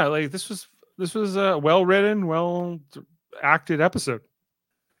 Yeah, like this was a well written, well acted episode.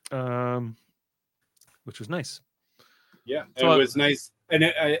 Which was nice. Yeah, So it was nice. And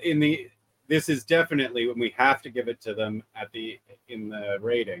this is definitely when we have to give it to them in the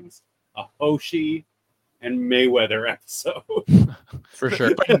ratings, a Hoshi and Mayweather episode. For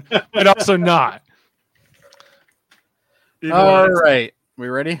sure. but also not. All right. We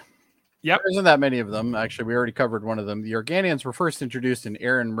ready? Yep. There isn't that many of them. Actually, we already covered one of them. The Organians were first introduced in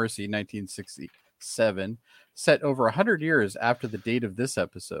Air and Mercy 1967, set over 100 years after the date of this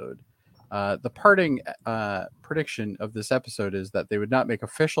episode. The parting prediction of this episode is that they would not make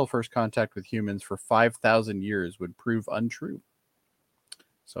official first contact with humans for 5,000 years would prove untrue.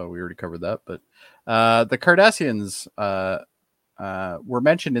 So we already covered that. But the Cardassians were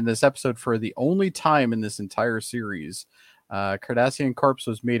mentioned in this episode for the only time in this entire series. Cardassian Corps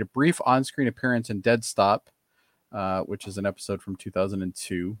was made a brief on-screen appearance in Dead Stop, which is an episode from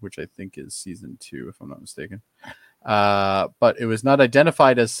 2002, which I think is season 2, if I'm not mistaken. But it was not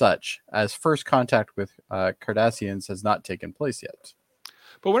identified as such, as first contact with Cardassians has not taken place yet.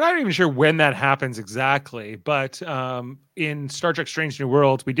 But we're not even sure when that happens exactly. But in Star Trek Strange New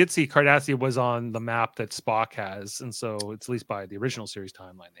Worlds, we did see Cardassia was on the map that Spock has. And so it's at least by the original series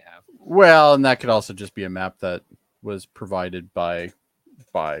timeline they have. Well, and that could also just be a map that was provided by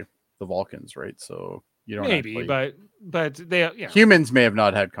the Vulcans, right? So you don't maybe, but they humans may have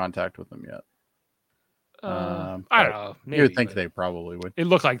not had contact with them yet. I don't know. Maybe, you would think they probably would. It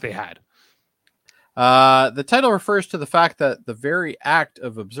looked like they had. The title refers to the fact that the very act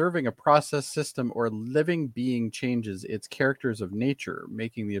of observing a process, system, or living being changes its characters of nature,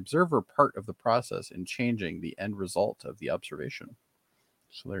 making the observer part of the process and changing the end result of the observation.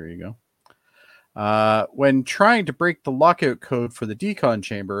 So there you go. When trying to break the lockout code for the decon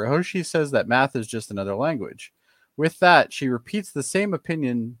chamber, Hoshi says that math is just another language. With that, she repeats the same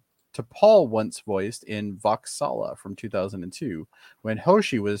opinion to Paul once voiced in Voxala from 2002, when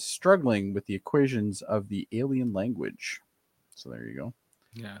Hoshi was struggling with the equations of the alien language. So there you go.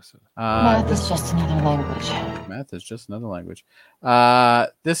 Yeah. So. Math is just another language. Math is just another language.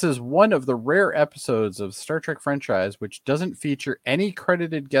 This is one of the rare episodes of Star Trek franchise which doesn't feature any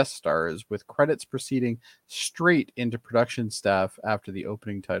credited guest stars, with credits proceeding straight into production staff after the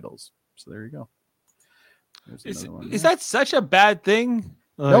opening titles. So there you go. Is that such a bad thing?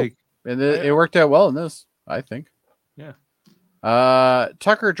 Nope. And it worked out well in this, I think. Yeah.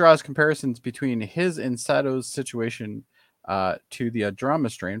 Tucker draws comparisons between his and Sato's situation to the Drama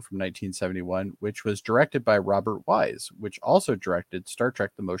Strain from 1971, which was directed by Robert Wise, which also directed Star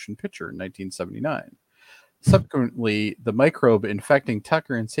Trek The Motion Picture in 1979. Subsequently, the microbe infecting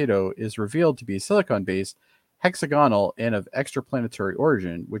Tucker and Sato is revealed to be silicon-based, hexagonal, and of extraplanetary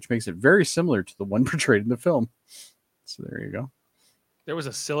origin, which makes it very similar to the one portrayed in the film. So there you go. There was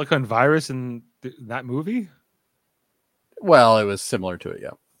a silicon virus in that movie? Well, it was similar to it, yeah.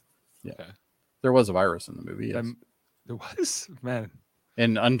 Yeah. Okay. There was a virus in the movie, yes. There was? Man.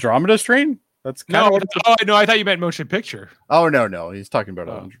 In Andromeda Strain? That's kind of what no, I thought you meant motion picture. Oh, no. He's talking about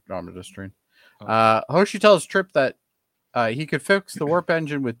Andromeda Strain. Oh. Hoshi tells Trip that he could fix the warp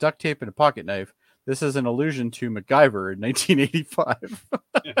engine with duct tape and a pocket knife. This is an allusion to MacGyver in 1985.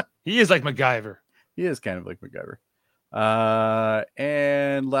 He is like MacGyver. He is kind of like MacGyver.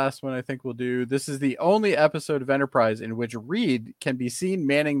 And last one I think we'll do. This is the only episode of Enterprise in which Reed can be seen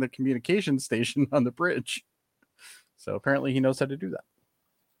manning the communication station on the bridge. So apparently he knows how to do that.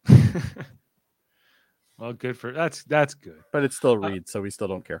 Well, good for that's good. But it's still Reed, so we still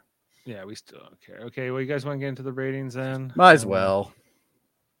don't care. Yeah, we still don't care. Okay, well, you guys want to get into the ratings then? Might as well.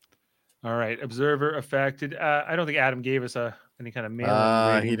 All right, observer affected. I don't think Adam gave us any kind of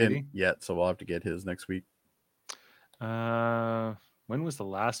mailing rating. He didn't yet, so we'll have to get his next week. When was the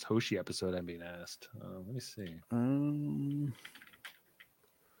last Hoshi episode? I'm being asked. Let me see. I'm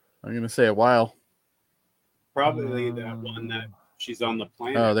gonna say a while. Probably that one that she's on the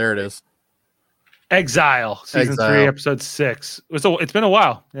planet. Oh, there it is. Exile, season 3, episode 6. It's been a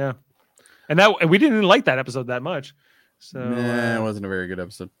while, yeah. And we didn't like that episode that much. So it wasn't a very good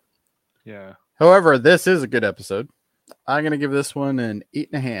episode. Yeah. However, this is a good episode. I'm gonna give this one an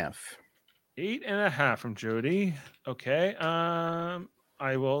 8.5. 8.5 from Jody. Okay.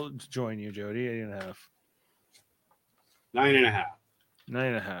 I will join you, Jody. 8.5. 9.5.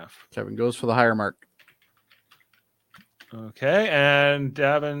 9.5. Kevin goes for the higher mark. Okay, and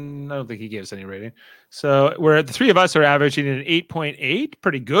Davin, I don't think he gave us any rating. So the three of us are averaging an 8.8,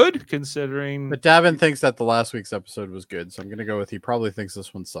 pretty good considering. But Davin thinks that the last week's episode was good, so I'm gonna go with he probably thinks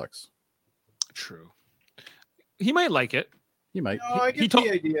this one sucks. True. He might like it. He might. No, I get the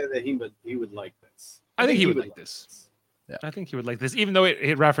idea that he would like this. I think he would like this. Yeah. I think he would like this, even though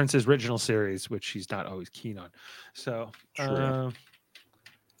it references original series, which he's not always keen on. So,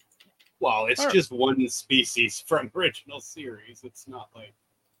 well, it's just one species from original series. It's not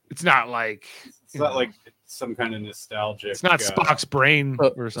like some kind of nostalgic. It's not Spock's brain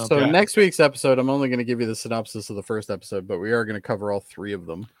or something. So next week's episode, I'm only going to give you the synopsis of the first episode, but we are going to cover all three of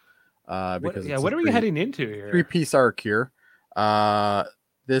them. Because what are we heading into here? 3-piece arc here.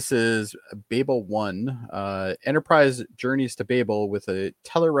 This is Babel 1. Enterprise journeys to Babel with a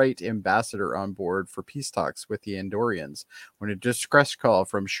Tellarite ambassador on board for peace talks with the Andorians when a distress call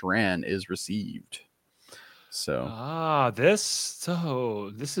from Shran is received. So this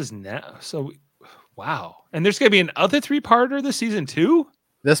is now. So wow. And there's going to be another 3-parter this season too?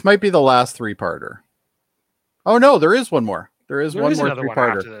 This might be the last 3-parter. Oh no, there is one more. There is one more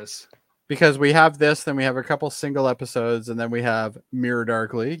 3-parter. After this. Because we have this, then we have a couple single episodes, and then we have Mirror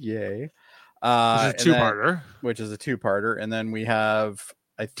Darkly, yay. Which is a 2-parter. And then we have,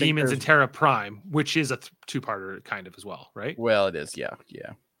 I think, Demons and Terra Prime, which is a 2-parter kind of as well, right? Well, it is, yeah.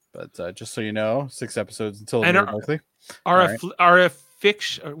 But just so you know, 6 episodes until and Mirror Darkly. Are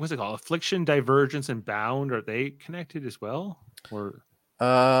Affliction, what's it called? Affliction, Divergence, and Bound, are they connected as well? Or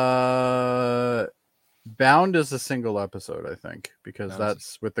Bound is a single episode, I think, because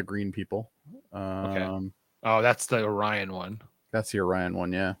that's with the green people. Okay. Oh, that's the Orion one. That's the Orion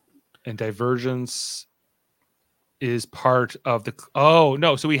one, yeah. And Divergence is part of the. Oh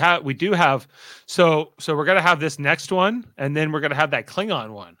no! So we do have. So we're gonna have this next one, and then we're gonna have that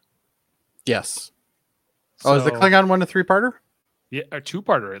Klingon one. Yes. Is the Klingon one a 3-parter? Yeah, a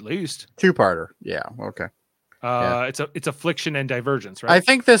 2-parter at least. 2-parter. Yeah. Okay. It's Affliction and Divergence, right? I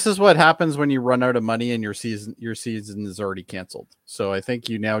think this is what happens when you run out of money and your season is already canceled. So I think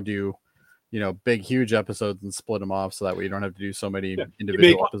you now do, big, huge episodes and split them off so that way you don't have to do so many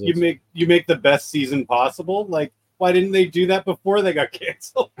individual episodes. You make the best season possible. Like, why didn't they do that before they got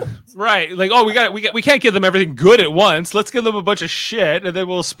canceled? Right. Like, we can't give them everything good at once. Let's give them a bunch of shit and then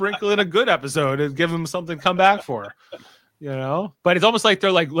we'll sprinkle in a good episode and give them something to come back for. But it's almost like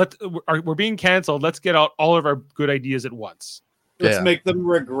they're like, we're being canceled. Let's get out all of our good ideas at once. Let's make them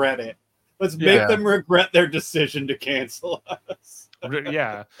regret it. Let's make them regret their decision to cancel us.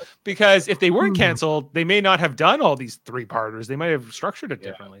 Yeah, because if they weren't canceled, they may not have done all these 3-parters. They might have structured it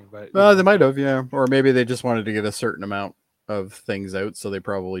differently. But they might have, yeah. Or maybe they just wanted to get a certain amount of things out, so they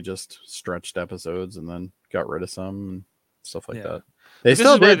probably just stretched episodes and then got rid of some and stuff like that. They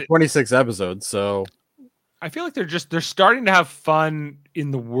still did 26 episodes, so I feel like they're starting to have fun in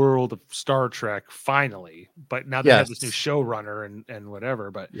the world of Star Trek finally, but now they have this new showrunner and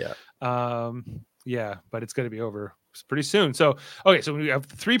whatever. But but it's going to be over pretty soon. So so we have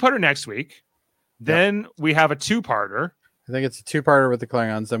the 3-parter next week. Then we have a 2-parter. I think it's a 2-parter with the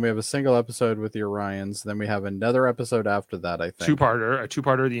Klingons. Then we have a single episode with the Orions. Then we have another episode after that. I think a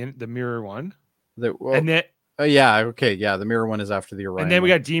 2-parter, the Mirror one, and then. The Mirror one is after the Orion. And then we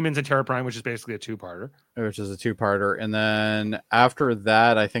got Demons and Terra Prime, which is basically a 2-parter. Which is a 2-parter. And then after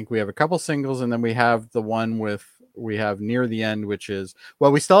that, I think we have a couple singles, and then we have the one we have near the end, which is,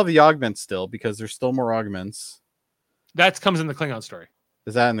 we still have the augments still, because there's still more augments. That comes in the Klingon story.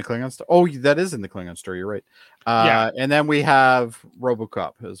 Is that in the Klingon story? Oh, that is in the Klingon story. You're right. And then we have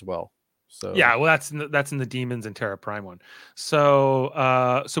RoboCop as well. So that's in the Demons and Terra Prime one.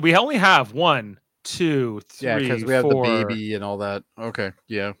 So we only have 1, 2, 3, because we have the baby and all that. Okay,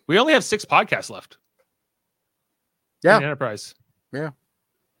 yeah. We only have 6 podcasts left. Yeah, in Enterprise. Yeah,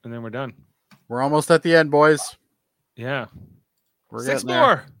 and then we're done. We're almost at the end, boys. Yeah, we're 6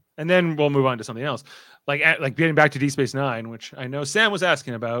 more, and then we'll move on to something else, like getting back to Deep Space Nine, which I know Sam was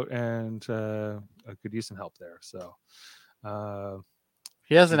asking about, and I could use some help there. So,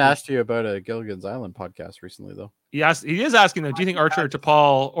 he hasn't asked you about a Gilligan's Island podcast recently, though. He is asking though. Do you think Archer,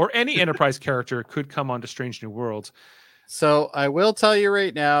 T'Pol, or any Enterprise character could come onto Strange New Worlds? So I will tell you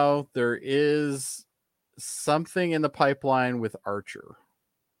right now, there is something in the pipeline with Archer.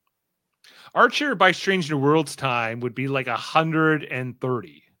 Archer by Strange New Worlds time would be like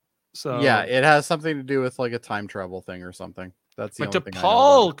 130. So yeah, it has something to do with like a time travel thing or something. That's the only thing I know.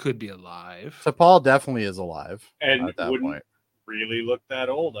 T'Pol could be alive. T'Pol definitely is alive, and at that wouldn't point. Really look that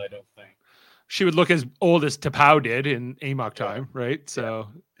old, I don't think. She would look as old as T'Pau did in Amok time, right? So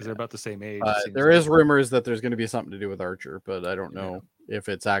they're about the same age. There is rumors that there's going to be something to do with Archer, but I don't know if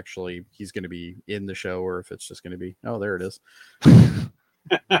it's actually he's going to be in the show or if it's just going to be. Oh, there it is.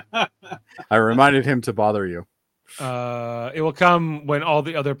 I reminded him to bother you. It will come when all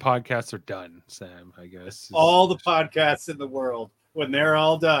the other podcasts are done, Sam, I guess. All the podcasts in the world, when they're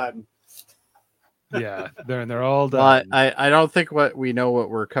all done. Yeah, they're all Well, done. I don't think we know what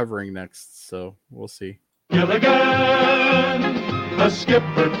we're covering next, so we'll see. Gilligan, a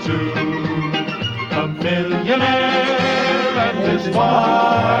skipper too, a millionaire and his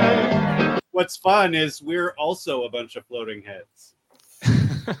wife. What's fun is we're also a bunch of floating heads.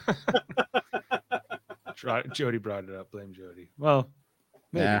 Jody brought it up. Blame Jody. Well,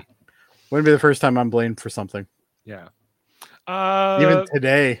 maybe. Yeah. Wouldn't be the first time I'm blamed for something. Yeah. Even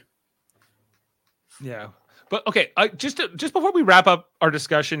today. Yeah. But okay, just before we wrap up our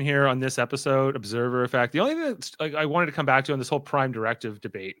discussion here on this episode, Observer Effect, the only thing that's, I wanted to come back to on this whole Prime Directive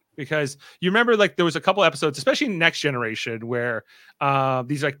debate, because you remember like there was a couple episodes, especially in Next Generation, where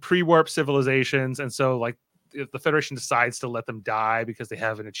these like pre-warp civilizations, and so like if the Federation decides to let them die because they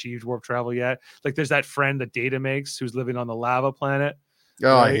haven't achieved warp travel yet, like there's that friend that Data makes who's living on the lava planet. Oh,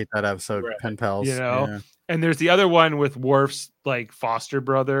 right? I hate that episode. Right. Pen pals. You know? Yeah. And there's the other one with Worf's like foster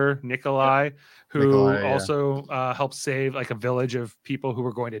brother, Nikolai, who also helps save like a village of people who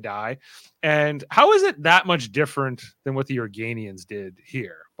were going to die. And how is it that much different than what the Organians did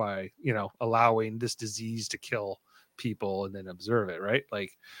here by, allowing this disease to kill people and then observe it, right?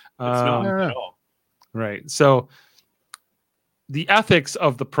 Like, It's not at all. right. So the ethics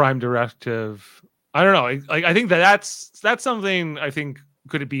of the Prime Directive, I don't know. I think that's something I think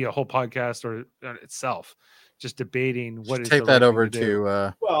could it be a whole podcast or itself, just debating what is take the that right over thing to do.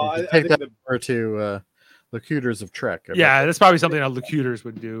 to Well, I take think that over to Locutors of Trek. Yeah, that's probably something that Locutors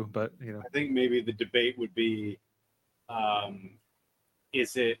would do, but I think maybe the debate would be,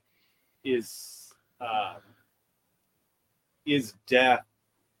 is death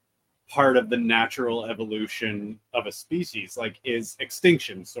part of the natural evolution of a species? Like, is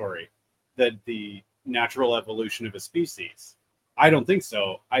extinction, that the natural evolution of a species? I don't think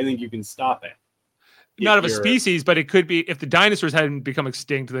so. I think you can stop it. Not of a species, but it could be if the dinosaurs hadn't become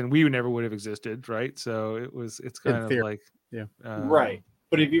extinct, then we never would have existed, right? So it's kind of like, right.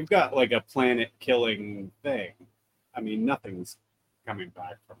 But if you've got like a planet killing thing, I mean, nothing's coming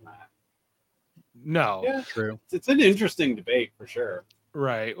back from that. No, Yeah, true. It's an interesting debate for sure.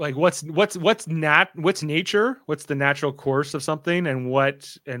 Right. Like what's nature? What's the natural course of something, and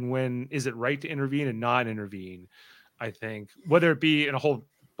when is it right to intervene and not intervene? I think whether it be in a whole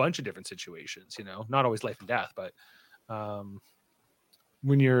bunch of different situations, not always life and death, but I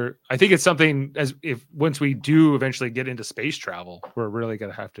think it's something once we do eventually get into space travel, we're really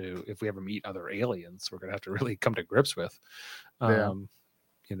going to have to, if we ever meet other aliens, we're going to have to really come to grips with, and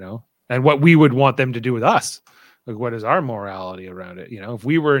what we would want them to do with us. Like, what is our morality around it? If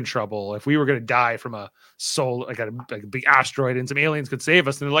we were in trouble, if we were going to die from a soul, like a big asteroid, and some aliens could save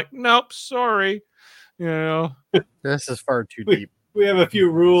us, and they're like, nope, sorry. This is far too deep. We have a few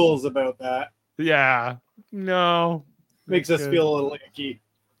rules about that. Yeah, no, makes us feel a little icky.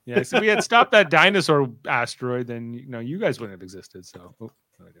 Yeah, so if we had stopped that dinosaur asteroid, then you guys wouldn't have existed. So,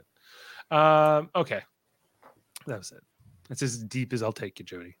 okay, that was it. That's as deep as I'll take you,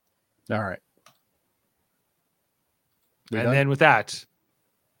 Jody. All right, then with that,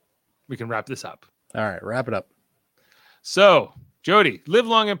 we can wrap this up. All right, wrap it up. So, Jody, Live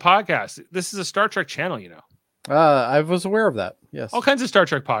Long and Podcast. This is a Star Trek channel, I was aware of that. Yes. All kinds of Star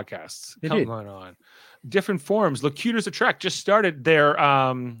Trek podcasts Indeed. going on. Different forms. Locutors of Trek just started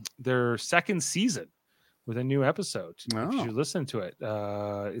their second season with a new episode. Oh. You should listen to it.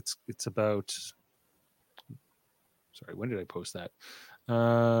 It's about. Sorry, when did I post that?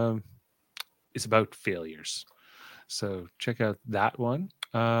 It's about failures. So check out that one.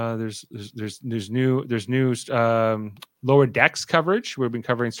 There's new Lower Decks coverage. We've been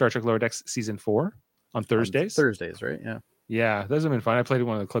covering Star Trek Lower Decks season 4 on Thursdays. Thursdays, right? Yeah. Yeah, those have been fun. I played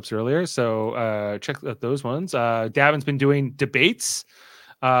one of the clips earlier, so check out those ones. Davin's been doing debates,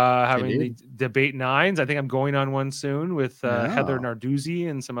 having the debate 9s. I think I'm going on one soon with Heather Narduzzi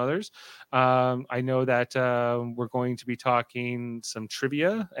and some others. I know that we're going to be talking some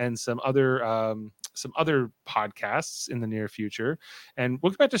trivia and some other podcasts in the near future, and we'll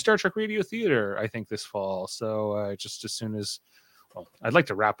get back to Star Trek Radio Theater, I think, this fall. So just as soon as. Well, I'd like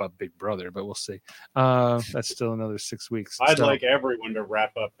to wrap up Big Brother, but we'll see. That's still another 6 weeks. I'd like everyone to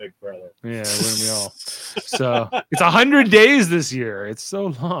wrap up Big Brother. Yeah, wouldn't we all? So it's 100 days this year. It's so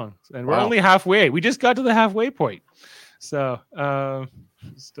long, and we're only halfway. We just got to the halfway point. So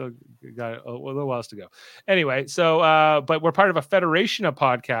Still got a little while to go. Anyway, so but we're part of a federation of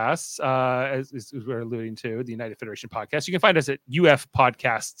podcasts, as we're alluding to, the United Federation Podcast. You can find us at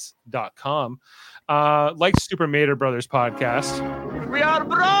ufpodcasts.com. Like Super Mater Brothers Podcast. We are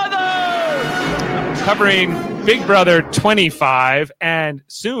brothers! Covering Big Brother 25 and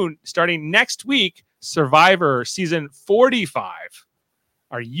soon, starting next week, Survivor season 45.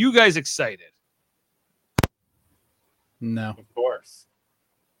 Are you guys excited? No. Of course.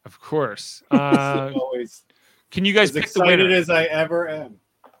 Of course. Always Can you guys as pick the excited winner? as I ever am.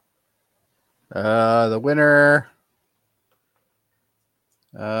 The winner.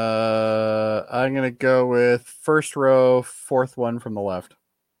 I'm gonna go with first row, fourth one from the left.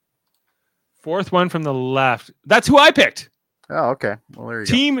 Fourth one from the left. That's who I picked. Oh, okay. Well, there you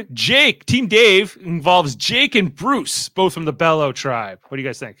Team Jake. Team Dave involves Jake and Bruce, both from the Bellow tribe. What do you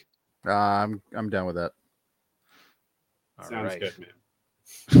guys think? go. I'm down with that. All Sounds right. good, man.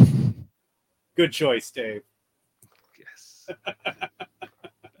 Good choice, Dave. Yes.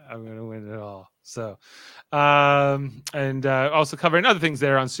 I'm going to win it all. So, and also covering other things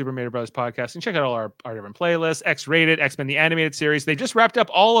there on Super Mario Brothers Podcast. And check out all our different playlists, X-Rated, X-Men, the animated series. They just wrapped up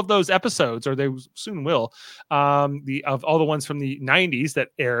all of those episodes, or they soon will, of all the ones from the 90s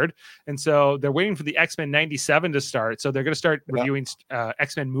that aired. And so they're waiting for the X-Men 97 to start. So they're going to start reviewing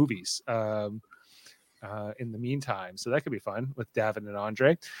X-Men movies. In the meantime, so that could be fun with Davin and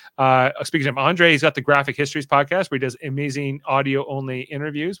Andre. Speaking of Andre, he's got the Graphic Histories podcast where he does amazing audio only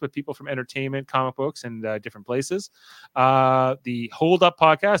interviews with people from entertainment, comic books, and different places. The Hold Up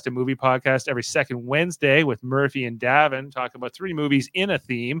podcast, a movie podcast every second Wednesday with Murphy and Davin, talking about 3 movies in a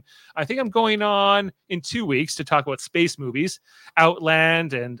theme. I think I'm going on in 2 weeks to talk about space movies,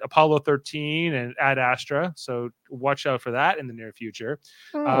 Outland and Apollo 13 and Ad Astra. So watch out for that in the near future.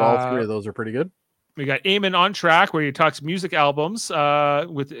 All 3 of those are pretty good. We got Eamon on Track, where he talks music albums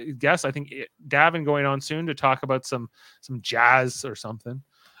with guests. I think Davin going on soon to talk about some jazz or something.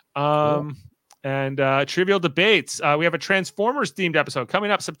 Cool. And Trivial Debates. We have a Transformers themed episode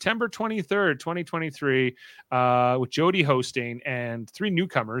coming up September 23rd, 2023, with Jody hosting and 3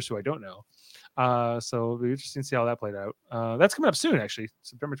 newcomers who I don't know. So it'll be interesting to see how that played out. That's coming up soon, actually,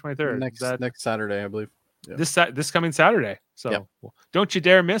 September 23rd. Next Saturday, I believe. Yeah. This coming Saturday. So don't you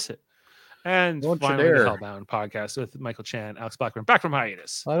dare miss it. And Don't you finally, the dare. Hellbound podcast with Michael Chan, Alex Blackburn, back from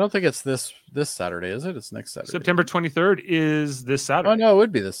hiatus. I don't think it's this Saturday, is it? It's next Saturday. September 23rd is this Saturday. Oh no, it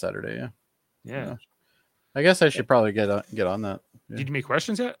would be this Saturday. Yeah. Yeah. I guess I should probably get on that. Yeah. Did you make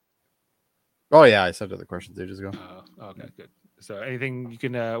questions yet? Oh yeah, I sent the questions ages ago. Okay, good. So anything you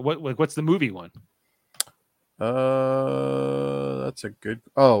can? What's the movie one? That's a good.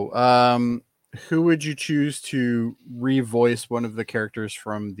 Who would you choose to revoice one of the characters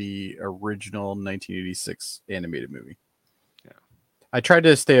from the original 1986 animated movie? Yeah. I tried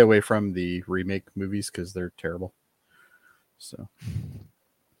to stay away from the remake movies because they're terrible. So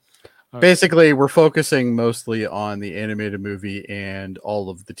basically, we're focusing mostly on the animated movie and all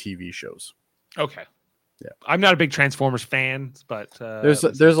of the TV shows. Okay. Yeah. I'm not a big Transformers fan, but there's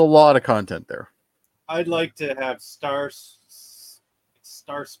a lot of content there. I'd like to have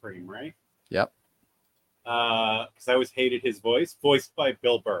Starscream, right? Yep. Because I always hated his voiced by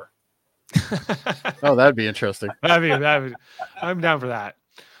Bill Burr. Oh, that'd be interesting. I'm down for that.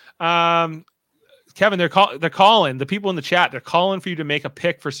 Kevin, they're calling the people in the chat. They're calling for you to make a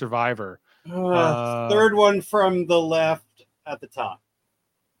pick for Survivor. Third one from the left at the top.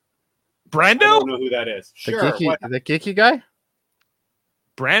 Brando? I don't know who that is. Sure. The geeky guy?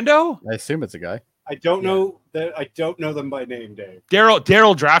 Brando? I assume it's a guy. I don't know that. I don't know them by name, Dave.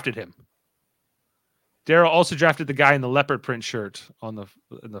 Daryl drafted him. Daryl also drafted the guy in the leopard print shirt in the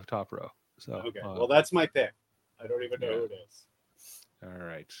top row. So Okay, well, that's my pick. I don't even know who it is. All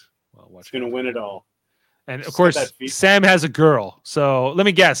right. Well, It's going to win it all. And of course, Sam has a girl. So let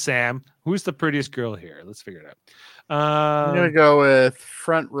me guess, Sam. Who's the prettiest girl here? Let's figure it out. I'm gonna go with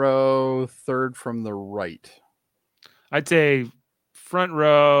front row, third from the right. I'd say front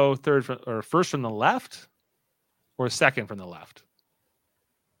row, or first from the left, or second from the left.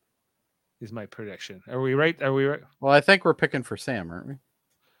 Is my prediction. Are we right? Well, I think we're picking for Sam, aren't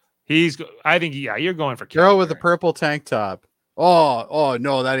we? I think you're going for girl with the purple tank top. Oh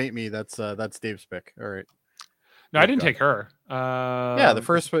no, that ain't me. That's Dave's pick. All right. No, I didn't take her. Yeah, the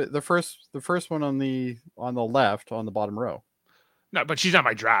first one on the left on the bottom row. No, but she's not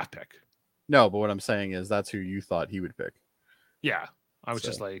my draft pick. No, but what I'm saying is that's who you thought he would pick. Yeah. I was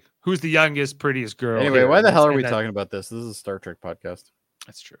just like, who's the youngest, prettiest girl? Anyway, here? why the hell are we talking about this? This is a Star Trek podcast.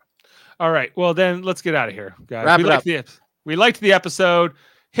 That's true. All right. Well, then let's get out of here, guys. Wrap it up. We liked the episode.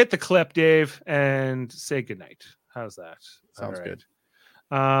 Hit the clip, Dave, and say goodnight. How's that? Sounds good.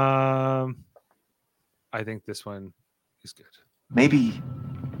 I think this one is good. Maybe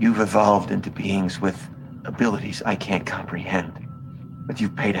you've evolved into beings with abilities I can't comprehend, but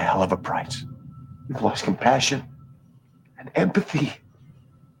you've paid a hell of a price. You've lost compassion and empathy,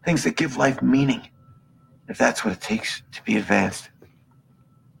 things that give life meaning. If that's what it takes to be advanced,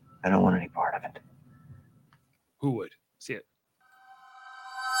 I don't want any part of it. Who would?